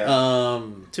 Yeah.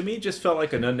 To me, it just felt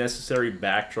like an unnecessary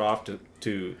backdrop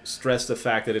to stress the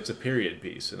fact that it's a period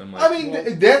piece, and I'm like, I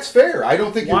mean, that's fair. I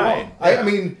don't think you're why? wrong. I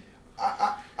mean,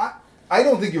 I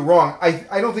don't think you're wrong.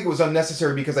 I don't think it was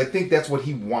unnecessary because I think that's what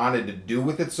he wanted to do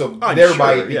with it. So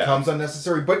thereby it becomes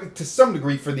unnecessary. But to some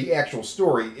degree, for the actual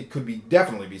story, it could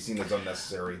definitely be seen as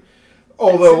unnecessary.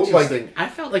 Although, like, I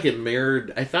felt like it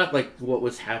mirrored. I thought like what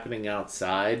was happening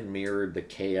outside mirrored the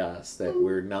chaos that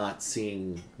we're not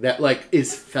seeing. That like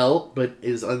is felt but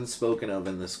is unspoken of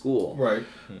in the school, right?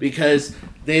 Because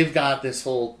they've got this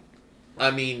whole. I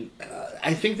mean,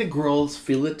 I think the girls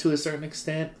feel it to a certain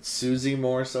extent. Susie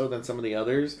more so than some of the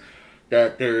others.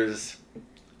 That there is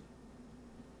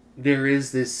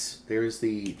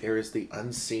the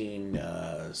unseen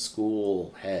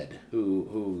school head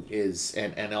who is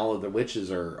and all of the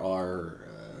witches are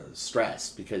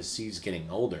stressed because she's getting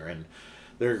older, and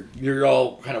you're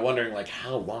all kind of wondering like,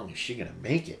 how long is she gonna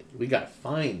make it? We gotta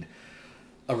find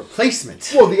a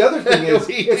replacement. Well, the other thing is,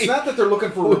 it's not that they're looking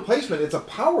for a replacement; it's a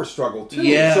power struggle too.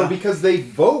 Yeah. So because they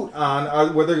vote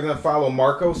on whether they're going to follow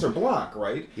Marcos or Blanc,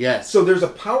 right? Yes. So there's a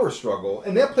power struggle,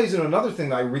 and that plays into another thing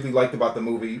that I really liked about the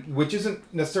movie, which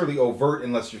isn't necessarily overt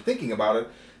unless you're thinking about it.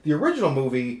 The original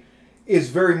movie is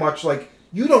very much like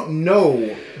you don't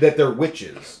know that they're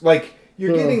witches. Like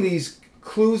you're getting these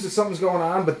clues that something's going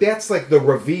on, but that's like the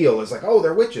reveal is like, oh,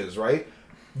 they're witches, right?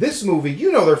 This movie,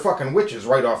 you know they're fucking witches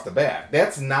right off the bat.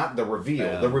 That's not the reveal.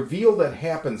 Yeah. The reveal that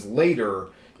happens later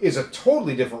is a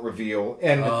totally different reveal,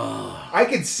 and I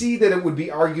could see that it would be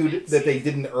argued that they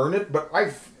didn't earn it, but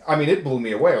I mean, it blew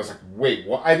me away. I was like, wait,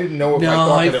 what? I didn't know if I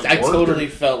thought that it I worked. totally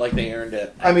felt like they earned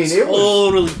it. I mean, it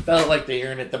totally felt like they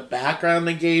earned it. The background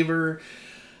they gave her,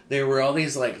 there were all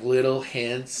these like little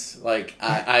hints. Like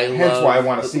I Hence love why I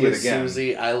want to see it again.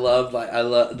 Susie, I love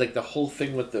like the whole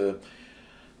thing with the.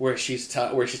 Where she's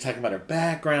talking about her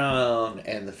background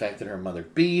and the fact that her mother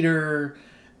beat her,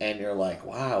 and you're like,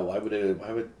 wow, why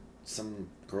would some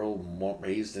girl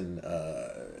raised in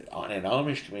on an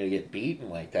Amish community get beaten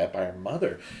like that by her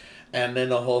mother? And then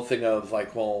the whole thing of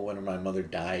like, well, when my mother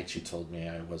died, she told me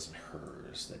I wasn't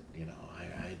hers, that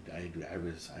I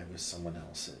was someone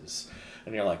else's,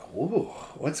 and you're like, whoa,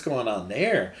 what's going on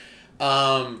there?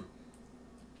 That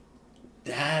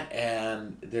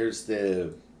and there's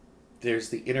the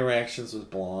interactions with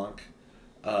Blanc,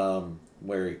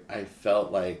 where I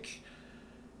felt like,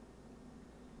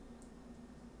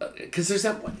 because there's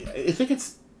that one, I think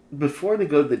it's before they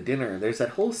go to the dinner, there's that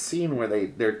whole scene where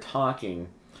they're talking,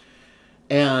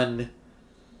 and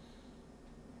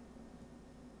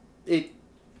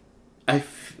I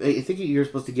think you're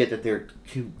supposed to get that they're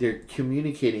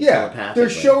communicating telepathically. They're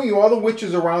showing you all the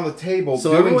witches around the table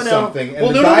doing something, and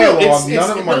well, the dialogue. None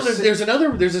of them are.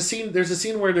 There's a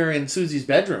scene where they're in Susie's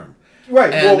bedroom,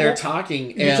 right? And they're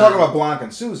talking. You're talking about Blanc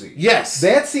and Susie. Yes,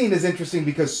 that scene is interesting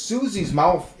because Susie's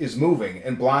mouth is moving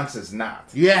and Blanc's is not.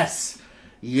 Yes.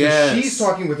 So she's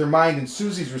talking with her mind and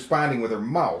Susie's responding with her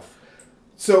mouth.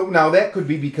 So now that could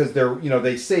be because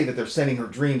they say that they're sending her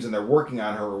dreams and they're working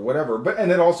on her or whatever.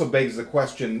 And it also begs the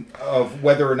question of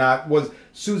whether or not was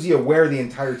Susie aware the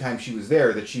entire time she was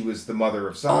there that she was the mother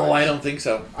of Sonic. Oh, I don't think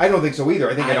so. I don't think so either.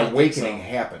 I think an awakening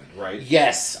happened, right?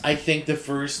 Yes, I think the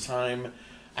first time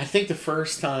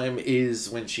is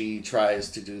when she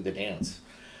tries to do the dance,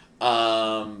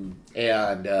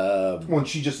 when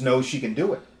she just knows she can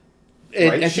do it.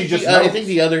 Right? I think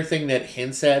the other thing that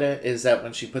hints at it is that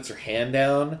when she puts her hand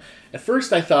down, at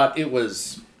first I thought it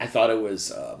was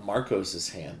Marcos's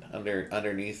hand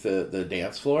underneath the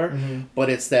dance floor, but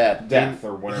it's that death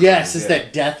or whatever. Yes, it's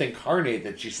that death incarnate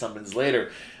that she summons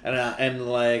later, I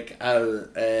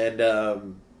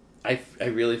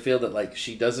really feel that like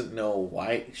she doesn't know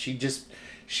why she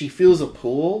feels a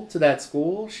pull to that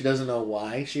school. She doesn't know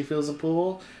why she feels a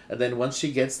pull, and then once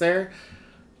she gets there.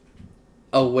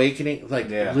 Awakening,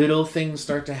 little things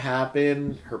start to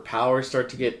happen. Her powers start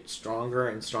to get stronger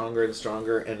and stronger and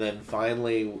stronger, and then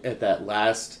finally, at that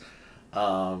last,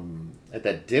 at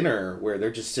that dinner where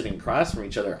they're just sitting across from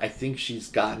each other, I think she's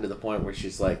gotten to the point where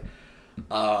she's like,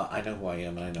 "I know who I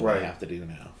am, and I know what I have to do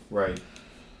now." Right.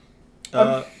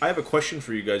 I have a question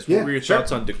for you guys. What were your sure.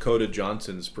 thoughts on Dakota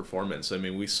Johnson's performance? I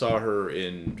mean, we saw her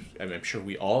in... I mean, I'm sure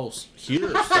we all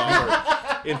here saw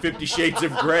her in 50 Shades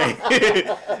of Grey.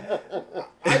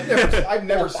 I've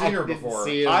never seen her before.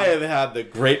 I have had the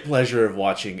great pleasure of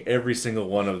watching every single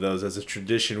one of those as a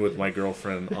tradition with my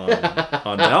girlfriend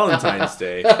on Valentine's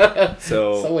Day.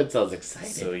 So it sounds exciting.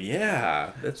 So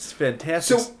yeah, that's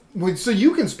fantastic. So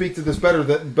you can speak to this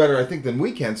better, I think, than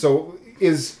we can. So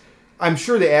I'm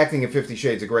sure the acting in 50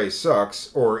 Shades of Grey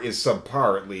sucks, or is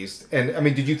subpar at least. And I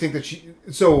mean, did you think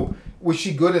that was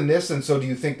she good in this? And so do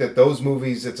you think that those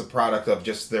movies, it's a product of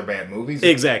just their bad movies?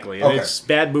 Exactly. Okay. It's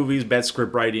bad movies, bad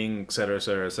script writing, et cetera, et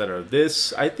cetera, et cetera.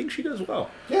 This, I think she does well.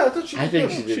 Yeah, I thought she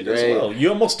did. She did She great. does well. You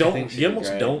almost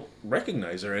don't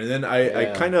recognize her. And then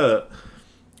I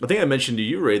think I mentioned to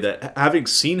you, Ray, that having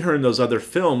seen her in those other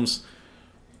films,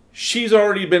 she's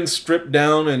already been stripped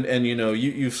down, and you know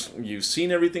you've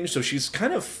seen everything, so she's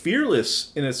kind of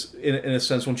fearless in a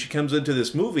sense when she comes into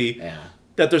this movie. Yeah.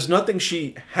 That there's nothing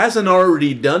she hasn't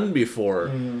already done before.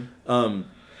 Mm-hmm.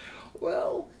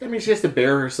 Well, I mean, she has to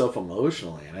bear herself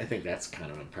emotionally, and I think that's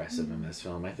kind of impressive in this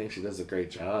film. I think she does a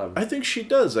great job. I think she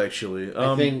does actually.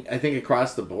 I think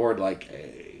across the board, like,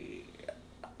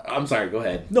 I'm sorry, go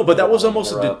ahead. No, but that was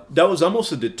almost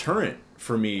a deterrent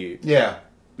for me. Yeah.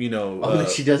 You know,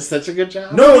 that she does such a good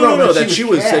job. No, that she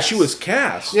was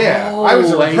cast. Yeah, Oh, I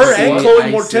was Her and Chloe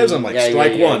Moretz. I'm like,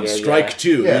 strike one, strike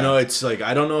two. Yeah. You know, it's like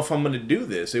I don't know if I'm going to do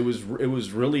this. It was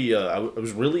really I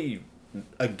was really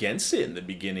against it in the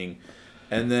beginning,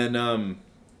 and then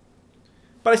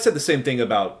but I said the same thing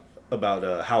about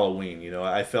Halloween. You know,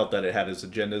 I felt that it had its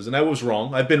agendas, and I was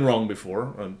wrong. I've been wrong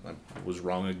before. I was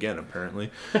wrong again,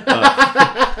 apparently.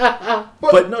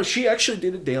 But no, she actually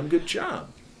did a damn good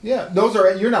job. Yeah,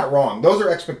 you're not wrong. Those are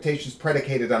expectations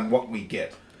predicated on what we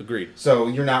get. Agreed. So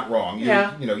you're not wrong.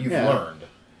 You've learned.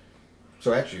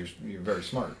 So actually, you're very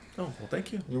smart. Oh, well,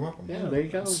 thank you. You're welcome. Yeah, there you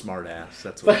go. Smart ass.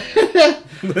 That's what I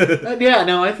am. Yeah,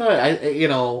 no, I thought,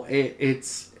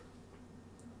 it's,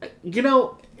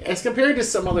 as compared to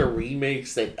some other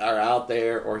remakes that are out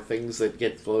there or things that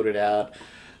get floated out,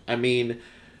 I mean,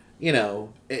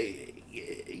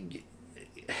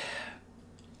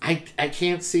 I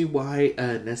can't see why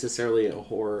necessarily a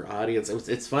horror audience.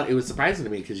 It's fun. It was surprising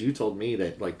to me because you told me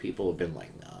that like people have been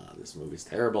like, "Nah, this movie's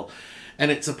terrible,"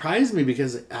 and it surprised me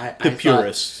because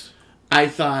purists. I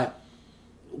thought,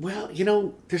 well,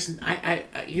 there's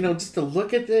just to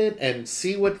look at it and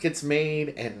see what gets made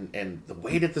and the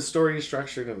way that the story is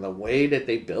structured and the way that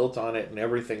they built on it and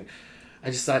everything. I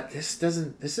just thought this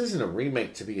isn't a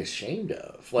remake to be ashamed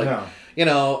of. Like,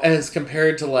 as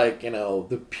compared to like,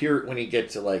 the pure, when you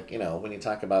get to like, when you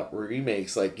talk about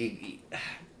remakes, like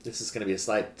this is going to be a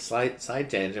slight side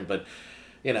tangent, but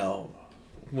in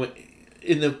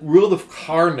the world of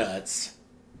car nuts,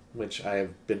 which I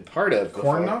have been part of before.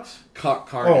 Corn nuts? Car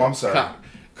I'm sorry.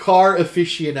 Car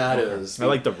aficionados. I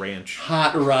like the ranch.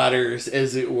 Hot rodders,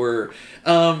 as it were.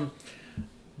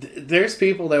 There's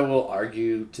people that will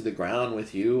argue to the ground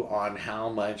with you on how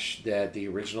much that the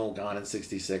original Gone in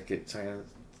 60 Seconds,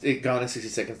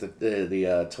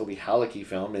 the Toby Halicki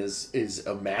film is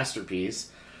a masterpiece,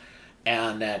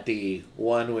 and that the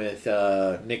one with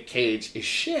Nick Cage is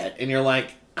shit. And you're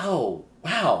like, oh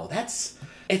wow,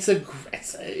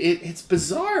 it's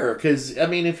bizarre because I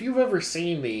mean, if you've ever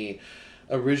seen the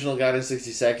original Gone in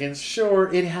 60 Seconds,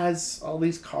 sure, it has all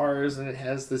these cars and it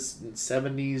has this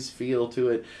 70s feel to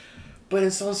it, but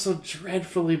it's also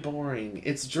dreadfully boring.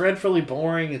 It's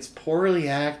poorly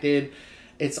acted,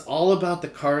 it's all about the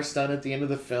car stunt at the end of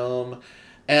the film,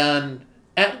 and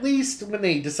at least when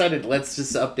they decided, let's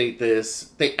just update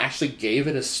this, they actually gave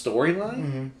it a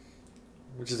storyline,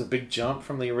 which is a big jump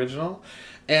from the original,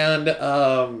 and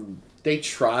they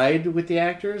tried with the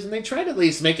actors, and they tried to at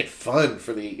least make it fun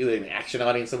for the action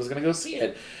audience that was going to go see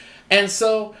it. And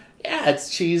so, yeah, it's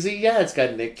cheesy. Yeah, it's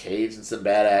got Nick Cage and some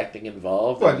bad acting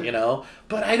involved,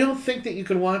 but I don't think that you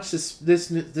can watch this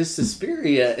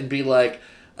Suspiria and be like,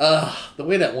 the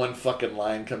way that one fucking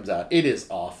line comes out, it is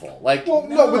awful. Like,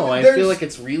 I feel like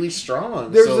it's really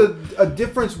strong. There's a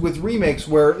difference with remakes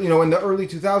where, in the early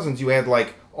 2000s, you had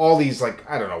like all these, like,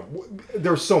 I don't know,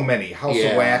 there's so many, House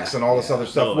of Wax and all this other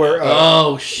stuff where...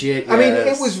 shit, yes. I mean,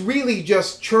 it was really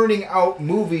just churning out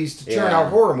movies to churn out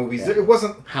horror movies. Yeah. It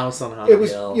wasn't... House on Haunted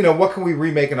Hill. It was, what can we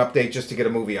remake and update just to get a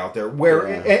movie out there?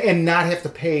 And not have to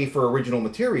pay for original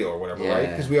material or whatever, right?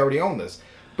 Because we already own this.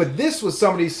 But this was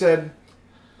somebody said,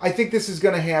 I think this is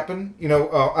going to happen.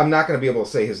 I'm not going to be able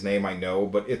to say his name, I know,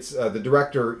 but it's the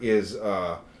director is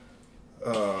Luca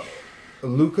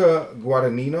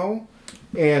Guadagnino.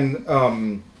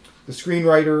 And The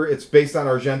screenwriter, it's based on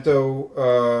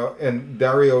Argento and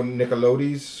Dario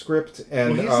Nicolodi's script,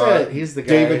 and he's the guy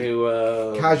David who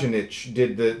Kajanich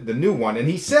did the new one. And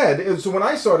he said, so when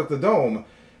I saw it at the Dome,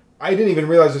 I didn't even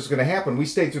realize this was going to happen. We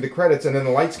stayed through the credits, and then the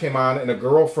lights came on, and a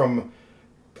girl from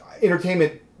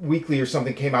Entertainment Weekly or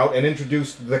something came out and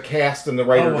introduced the cast and the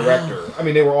writer-director. I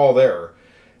mean, they were all there.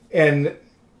 And,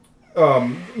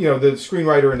 the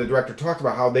screenwriter and the director talked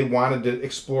about how they wanted to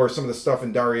explore some of the stuff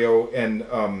in Dario and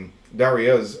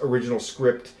Daria's original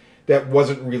script that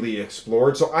wasn't really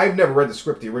explored. So I've never read the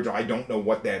script, the original. I don't know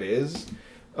what that is.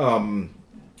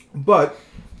 But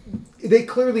they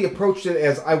clearly approached it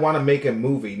as, I want to make a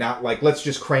movie, not like, let's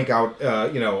just crank out,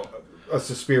 a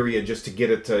Suspiria just to get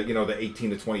it to, the 18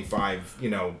 to 25,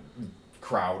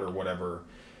 crowd or whatever.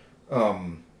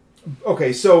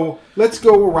 Okay, so let's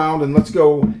go around and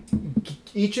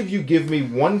each of you give me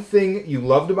one thing you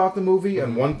loved about the movie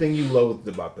and one thing you loathed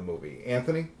about the movie.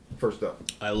 Anthony, first up.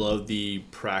 I love the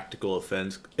practical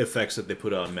effects that they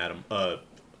put on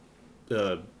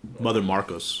Mother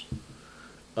Marcos.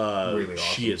 Really awesome.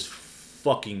 She is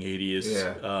fucking hideous.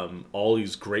 Yeah. All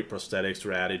these great prosthetics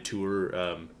were added to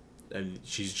her, and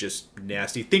she's just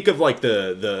nasty. Think of like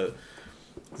the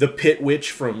Pit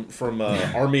Witch from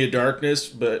Army of Darkness,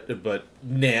 but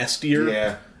nastier.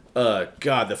 Yeah.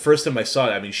 God, the first time I saw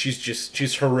it, I mean,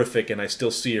 she's horrific, and I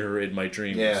still see her in my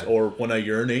dreams. Yeah. Or when I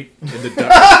urinate in the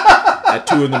dark at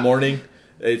 2 a.m.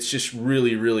 It's just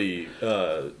really, really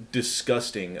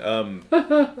disgusting. And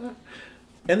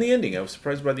the ending, I was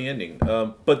surprised by the ending.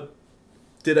 But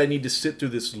did I need to sit through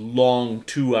this long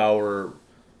 2-hour,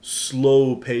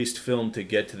 slow-paced film to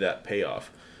get to that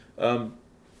payoff?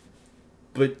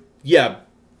 But yeah,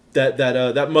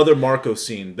 that Mother Marco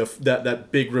scene, that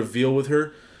big reveal with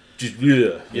her,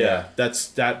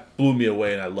 just that blew me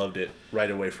away, and I loved it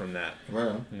right away from that. Right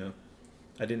on.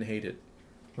 I didn't hate it.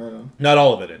 Right on. Not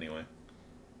all of it anyway.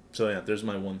 So yeah, there's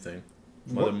my one thing.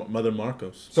 Mother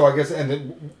Marcos. So I guess,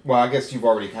 I guess you've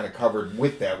already kind of covered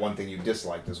with that one thing you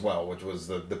disliked as well, which was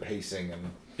the pacing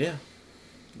and. Yeah,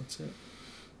 that's it.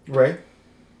 Ray,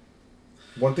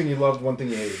 one thing you loved, one thing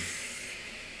you hated.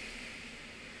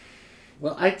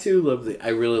 Well, I too I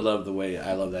really love the way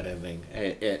I love that ending.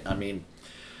 I mean,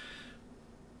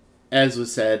 as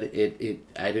was said,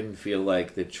 I didn't feel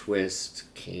like the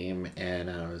twist came and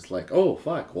I was like, oh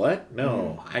fuck, what?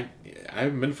 No, I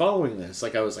haven't been following this.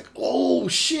 Like I was like, oh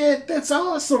shit, that's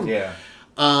awesome. Yeah.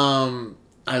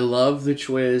 I love the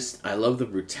twist. I love the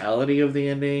brutality of the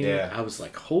ending. Yeah. I was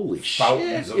like, holy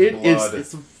Fountains shit! of blood.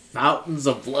 It's fountains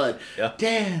of blood. Yeah.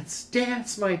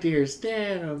 Dance, my dears,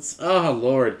 dance. Oh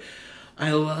Lord.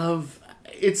 I love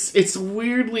it's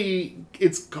weirdly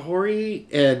gory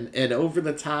and over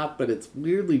the top, but it's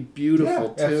weirdly beautiful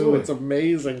too. Absolutely. It's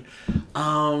amazing.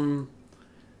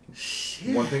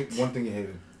 Shit. One thing you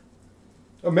hated.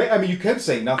 I mean, you can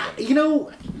say nothing.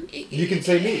 You can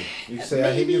say me. You can say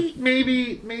I hate you.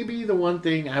 Maybe the one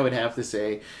thing I would have to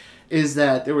say is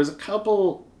that there was a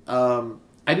couple.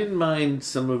 I didn't mind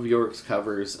some of York's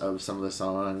covers of some of the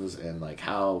songs and like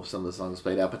how some of the songs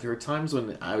played out, but there were times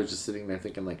when I was just sitting there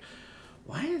thinking like,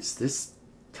 why is this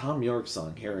Tom York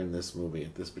song here in this movie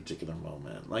at this particular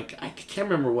moment? Like I can't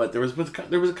remember what there was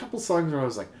a couple songs where I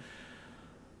was like,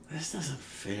 this doesn't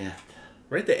fit.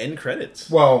 Right at the end credits.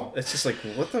 Well, it's just like,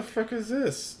 what the fuck is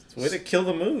this? It's a way to kill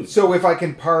the mood. So if I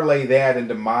can parlay that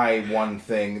into my one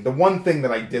thing, the one thing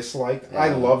that I disliked, I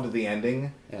loved the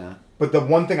ending. Yeah. But the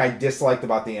one thing I disliked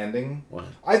about the ending, what?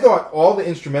 I thought all the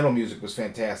instrumental music was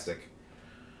fantastic.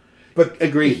 But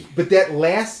agreed. But that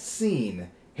last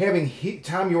scene, having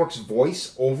Tom York's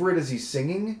voice over it as he's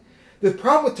singing, the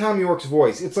problem with Tom York's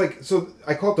voice, it's like, so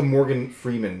I call it the Morgan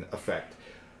Freeman effect.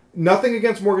 Nothing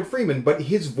against Morgan Freeman, but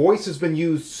his voice has been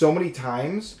used so many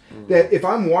times that if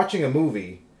I'm watching a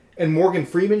movie and Morgan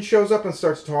Freeman shows up and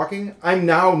starts talking, I'm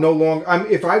now no longer.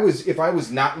 If I was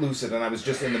not lucid and I was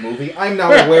just in the movie, I'm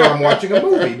now aware I'm watching a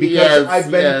movie because I've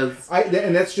been.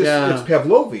 And that's just it's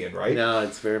Pavlovian, right? No,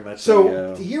 it's very much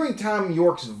so. Hearing Tom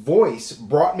York's voice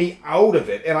brought me out of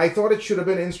it, and I thought it should have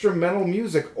been instrumental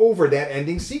music over that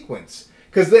ending sequence.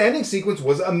 Because the ending sequence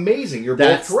was amazing. You're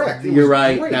both correct. You're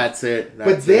right. Great. That's it.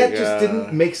 But that just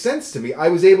didn't make sense to me. I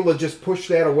was able to just push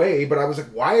that away, but I was like,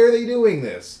 why are they doing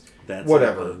this?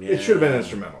 Whatever. It should have been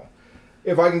instrumental.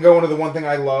 If I can go into the one thing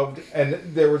I loved,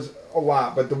 and there was a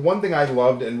lot, but the one thing I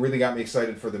loved and really got me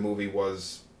excited for the movie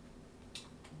was,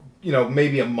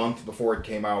 maybe a month before it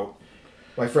came out,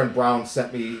 my friend Brown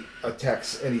sent me a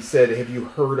text, and he said, have you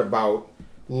heard about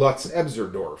Lutz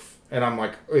Ebserdorf. And I'm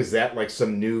like, is that like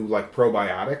some new like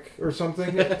probiotic or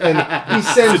something? And he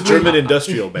sends it's a German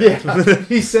industrial band. Yeah,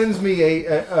 he sends me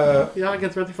yeah,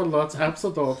 get ready for Lutz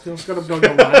Ebserdorf. It's gonna blow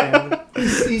your mind.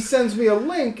 He sends me a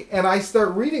link, and I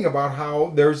start reading about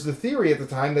how there's the theory at the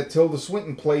time that Tilda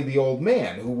Swinton played the old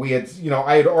man, who we had,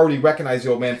 I had already recognized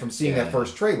the old man from seeing that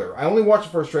first trailer. I only watched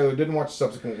the first trailer, didn't watch the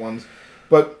subsequent ones,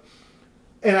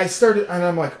 and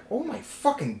I'm like, oh my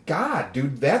fucking god,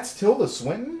 dude, that's Tilda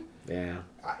Swinton? Yeah.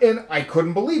 And I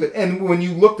couldn't believe it. And when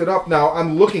you looked it up, now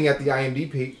I'm looking at the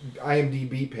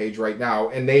IMDb page right now,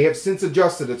 and they have since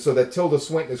adjusted it so that Tilda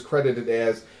Swinton is credited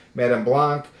as Madame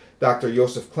Blanc, Dr.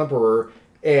 Josef Klemperer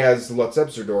as Lutz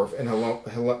Ebserdorf, and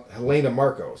Helena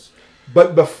Marcos.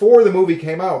 But before the movie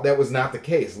came out, that was not the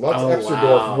case. Lutz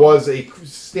Ebserdorf was a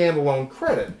standalone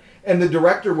credit, and the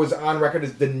director was on record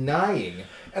as denying.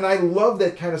 And I love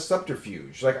that kind of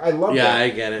subterfuge. Like, I love that. Yeah, I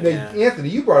get it. Now, Anthony,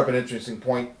 you brought up an interesting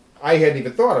point I hadn't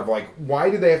even thought of. Like,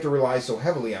 why do they have to rely so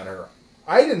heavily on her?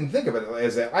 I didn't think of it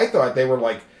as that. I thought they were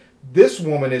like, this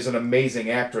woman is an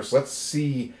amazing actress. Let's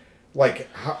see, like,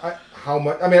 how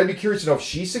much. I mean, I'd be curious to know if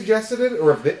she suggested it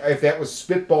or if that was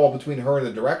spitball between her and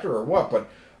the director or what. But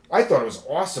I thought it was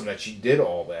awesome that she did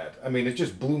all that. I mean, it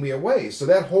just blew me away. So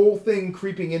that whole thing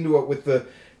creeping into it with the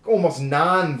almost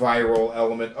non-viral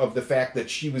element of the fact that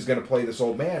she was going to play this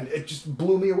old man, it just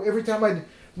blew me away. Every time I'd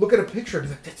look at a picture, I'd be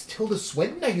like, that's Tilda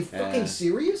Swinton? Are you fucking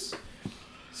serious?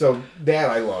 So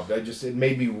that I loved. It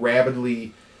made me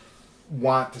rabidly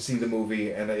want to see the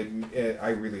movie, and I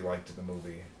really liked the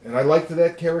movie. And I liked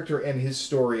that character and his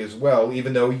story as well,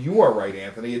 even though you are right,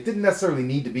 Anthony. It didn't necessarily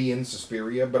need to be in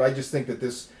Suspiria, but I just think that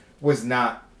this was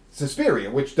not Suspiria,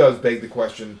 which does beg the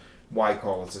question, why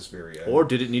call it Suspiria? Or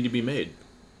did it need to be made?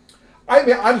 I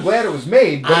mean, I'm glad it was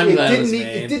made, but it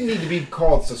didn't need to be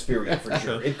called Suspiria for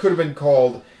sure. It could have been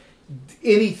called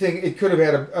anything. It could have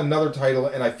had another title,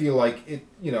 and I feel like it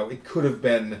could have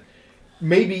been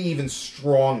maybe even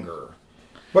stronger.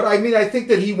 But I mean, I think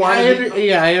that he wanted.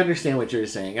 I understand what you're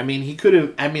saying. I mean, he could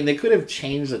have. I mean, they could have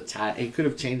changed the title. He could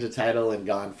have changed the title and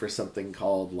gone for something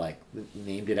called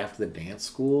named it after the dance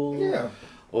school. Yeah.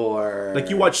 Or like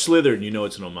you watch Slither and you know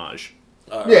it's an homage.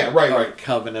 Right.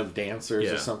 Coven of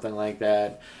Dancers or something like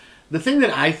that. The thing that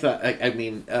I thought, I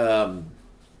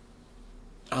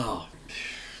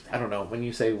don't know. When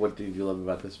you say what did you love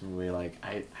about this movie, like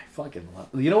I fucking love.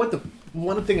 You know what? The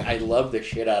one thing I love the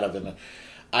shit out of, and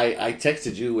I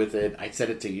texted you with it. I said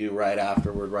it to you right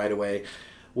afterward, right away,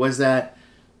 was that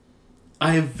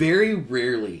I very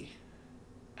rarely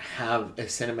have a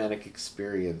cinematic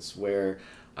experience where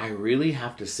I really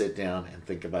have to sit down and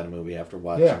think about a movie after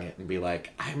watching it and be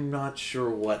like, I'm not sure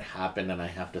what happened and I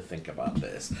have to think about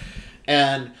this.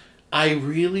 And I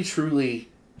really, truly,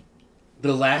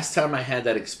 the last time I had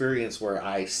that experience where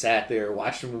I sat there,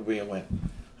 watched a movie and went,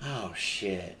 oh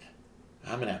shit,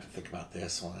 I'm going to have to think about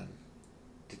this one.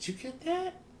 Did you get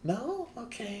that? No?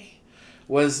 Okay.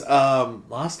 Was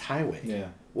Lost Highway. Yeah.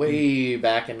 Way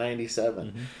back in 97.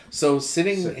 Mm-hmm. So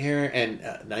sitting here and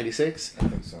 96? I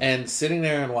think so. And sitting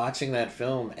there and watching that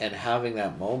film and having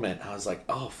that moment, I was like,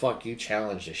 oh, fuck, you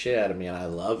challenged the shit out of me and I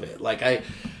love it. Like, I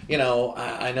know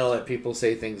that people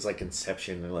say things like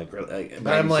Inception and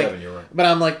but I'm like, you're right. But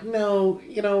I'm like, no,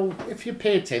 if you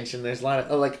pay attention, there's a lot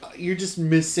of, you're just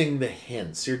missing the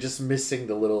hints. You're just missing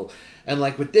the little, and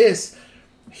with this,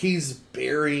 he's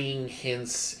burying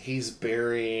hints, he's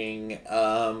burying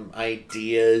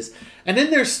ideas, and then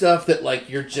there's stuff that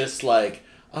you're just like,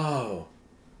 oh,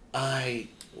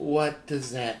 what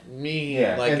does that mean?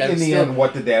 Yeah, in the end,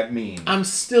 what did that mean? I'm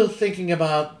still thinking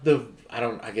about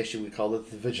I guess you would call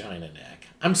it the vagina neck.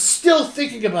 I'm still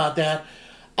thinking about that,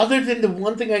 other than the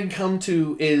one thing I can come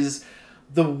to is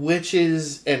the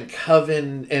witches and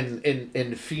coven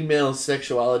and female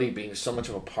sexuality being so much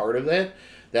of a part of it.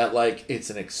 That, it's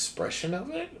an expression of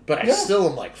it. But I still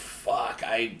am like, fuck.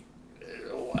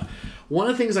 One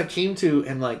of the things I came to,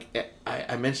 and,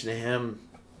 I mentioned to him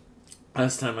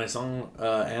last time I saw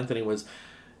Anthony, was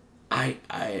I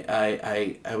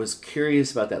was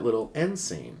curious about that little end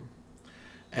scene.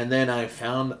 And then I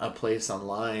found a place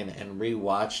online and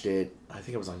rewatched it. I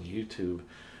think it was on YouTube.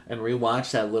 And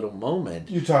rewatched that little moment.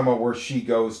 You talking about where she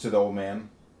goes to the old man?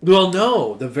 Well,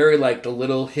 no. The very, the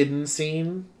little hidden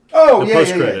scene. Oh, the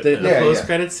post-credit. The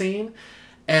post-credit scene.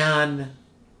 And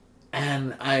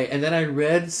then I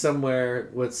read somewhere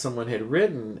what someone had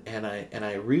written, and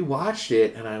I rewatched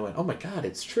it, and I went, oh my God,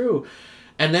 it's true.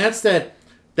 And that's that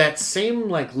that same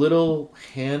like little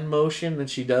hand motion that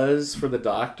she does for the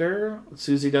doctor,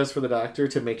 Susie does for the doctor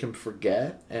to make him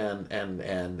forget, and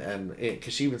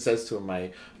because she even says to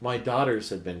him, my daughters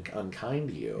have been unkind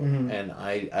to you, and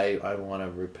I want to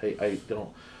repay. I don't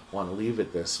want to leave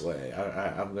it this way.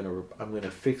 I'm gonna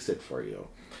fix it for you,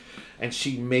 and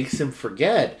she makes him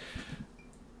forget.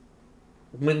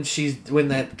 When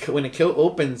it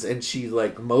opens and she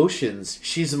like motions,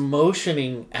 she's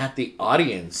motioning at the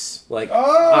audience like,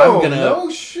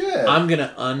 no shit, I'm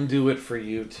gonna undo it for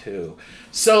you too.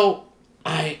 So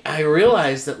I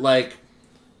realized that like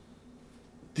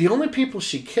the only people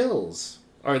she kills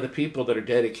are the people that are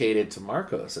dedicated to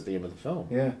Marcos at the end of the film.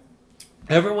 Yeah,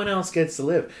 everyone else gets to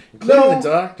live, including the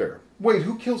doctor. Wait,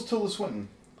 who kills Tilda Swinton?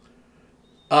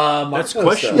 That's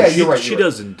question. Yeah, you're right. She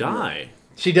doesn't die.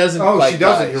 She doesn't. Oh, quite she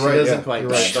doesn't. Die. You're she right. doesn't Yeah, quite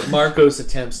you're die. right. But Marcos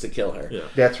attempts to kill her. Yeah,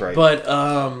 that's right.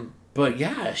 But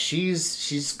yeah,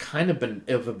 she's kind of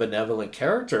a benevolent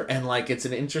character, and like it's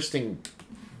an interesting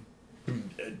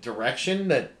direction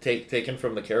that taken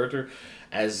from the character,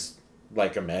 as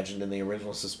like imagined in the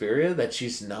original Suspiria. That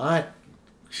she's not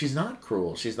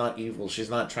cruel. She's not evil. She's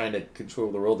not trying to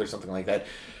control the world or something like that.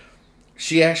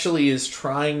 She actually is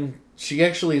trying. She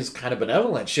actually is kind of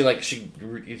benevolent. She's going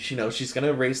to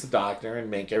erase the doctor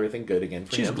and make everything good again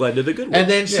for him. She's bled to the good one. And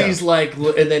then she's like,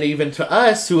 and then even to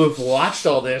us who have watched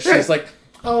all this, she's like,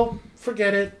 oh,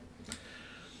 forget it.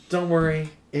 Don't worry.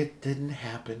 It didn't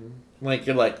happen. Like,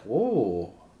 you're like,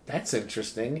 whoa, that's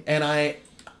interesting. And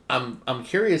I'm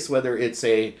curious whether it's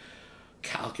a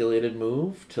calculated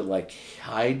move to like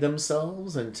hide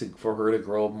themselves and for her to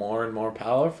grow more and more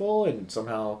powerful and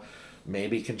somehow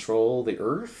maybe control the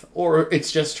earth, or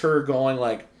it's just her going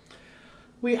like,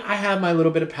 I have my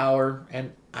little bit of power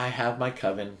and I have my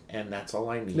coven and that's all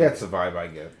I need. That's the vibe I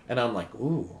get. And I'm like,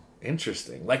 ooh,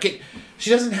 interesting. Like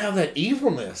she doesn't have that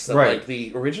evilness that like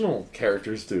the original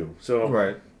characters do. So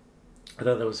right. I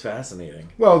thought that was fascinating.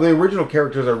 Well, the original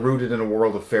characters are rooted in a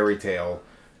world of fairy tale,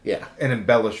 and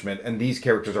embellishment, and these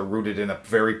characters are rooted in a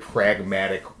very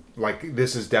pragmatic. Like,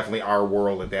 this is definitely our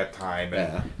world at that time.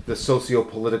 And the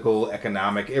socio-political,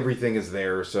 economic, everything is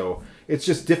there. So it's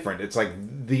just different. It's like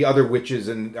the other witches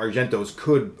and Argentos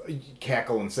could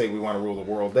cackle and say, we want to rule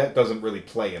the world. That doesn't really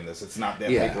play in this. It's not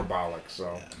that hyperbolic.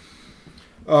 So,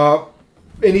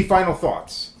 any final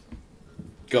thoughts?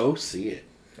 Go see it.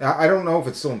 I don't know if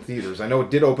it's still in theaters. I know it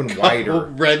did open wider. Go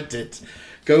rent it.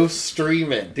 Go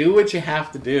stream it. Do what you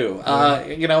have to do.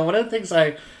 One of the things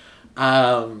I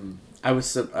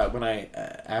was when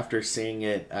after seeing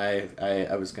it,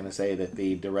 I was gonna say that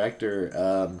the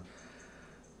director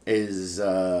is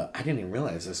I didn't even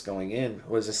realize this going in,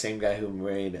 was the same guy who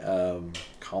made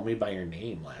Call Me by Your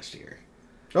Name last year.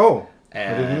 Oh,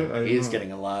 and he's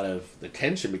getting a lot of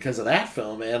attention because of that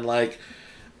film, and like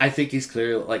I think he's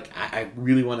clearly like I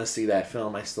really want to see that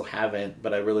film. I still haven't,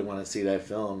 but I really want to see that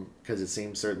film because it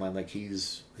seems certainly like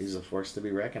he's a force to be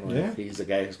reckoned with. Yeah. He's a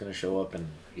guy who's going to show up and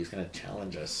he's going to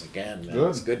challenge us again. Good.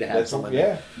 It's good to have someone.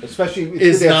 Especially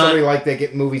it's good to have somebody like that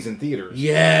get movies in theaters.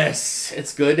 Yes,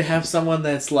 it's good to have someone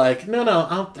that's like, no,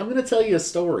 I'm going to tell you a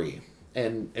story,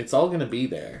 and it's all going to be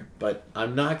there, but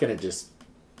I'm not going to just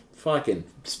fucking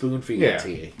spoon feed it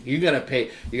to you. You got to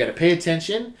pay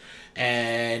attention.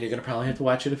 And you're going to probably have to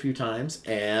watch it a few times.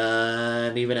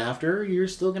 And even after, you're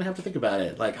still going to have to think about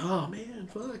it. Like, oh, man,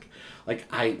 fuck. Like,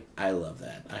 I love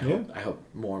that. I hope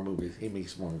more movies, he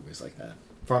makes more movies like that.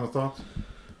 Final thoughts?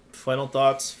 Final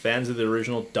thoughts. Fans of the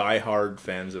original, die-hard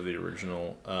fans of the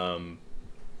original.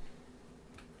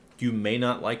 You may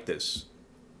not like this.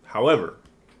 However,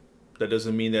 that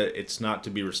doesn't mean that it's not to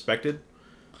be respected.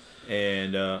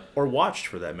 And or watched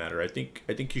for that matter. I think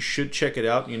you should check it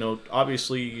out.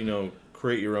 Obviously,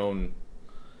 create your own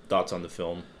thoughts on the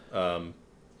film. Am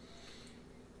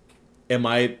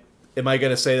I going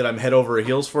to say that I'm head over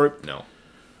heels for it? No.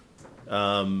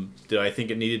 Did I think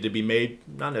it needed to be made?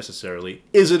 Not necessarily.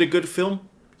 Is it a good film?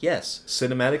 Yes.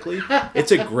 Cinematically,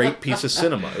 it's a great piece of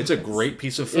cinema. It's a great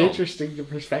piece of film. Interesting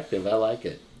perspective. I like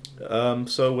it.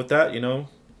 So with that,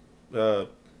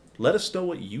 let us know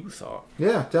what you thought.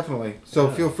 Yeah, definitely. So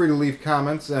feel free to leave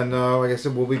comments. And like I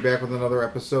said, we'll be back with another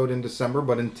episode in December.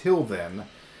 But until then,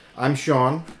 I'm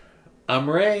Shawn. I'm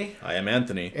Ray. I am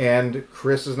Anthony. And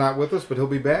Chris is not with us, but he'll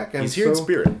be back. And he's here in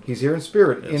spirit. He's here in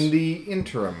spirit. Yes. In the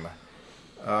interim,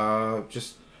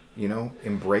 just,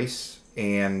 embrace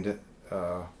and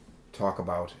talk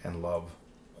about and love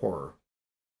horror.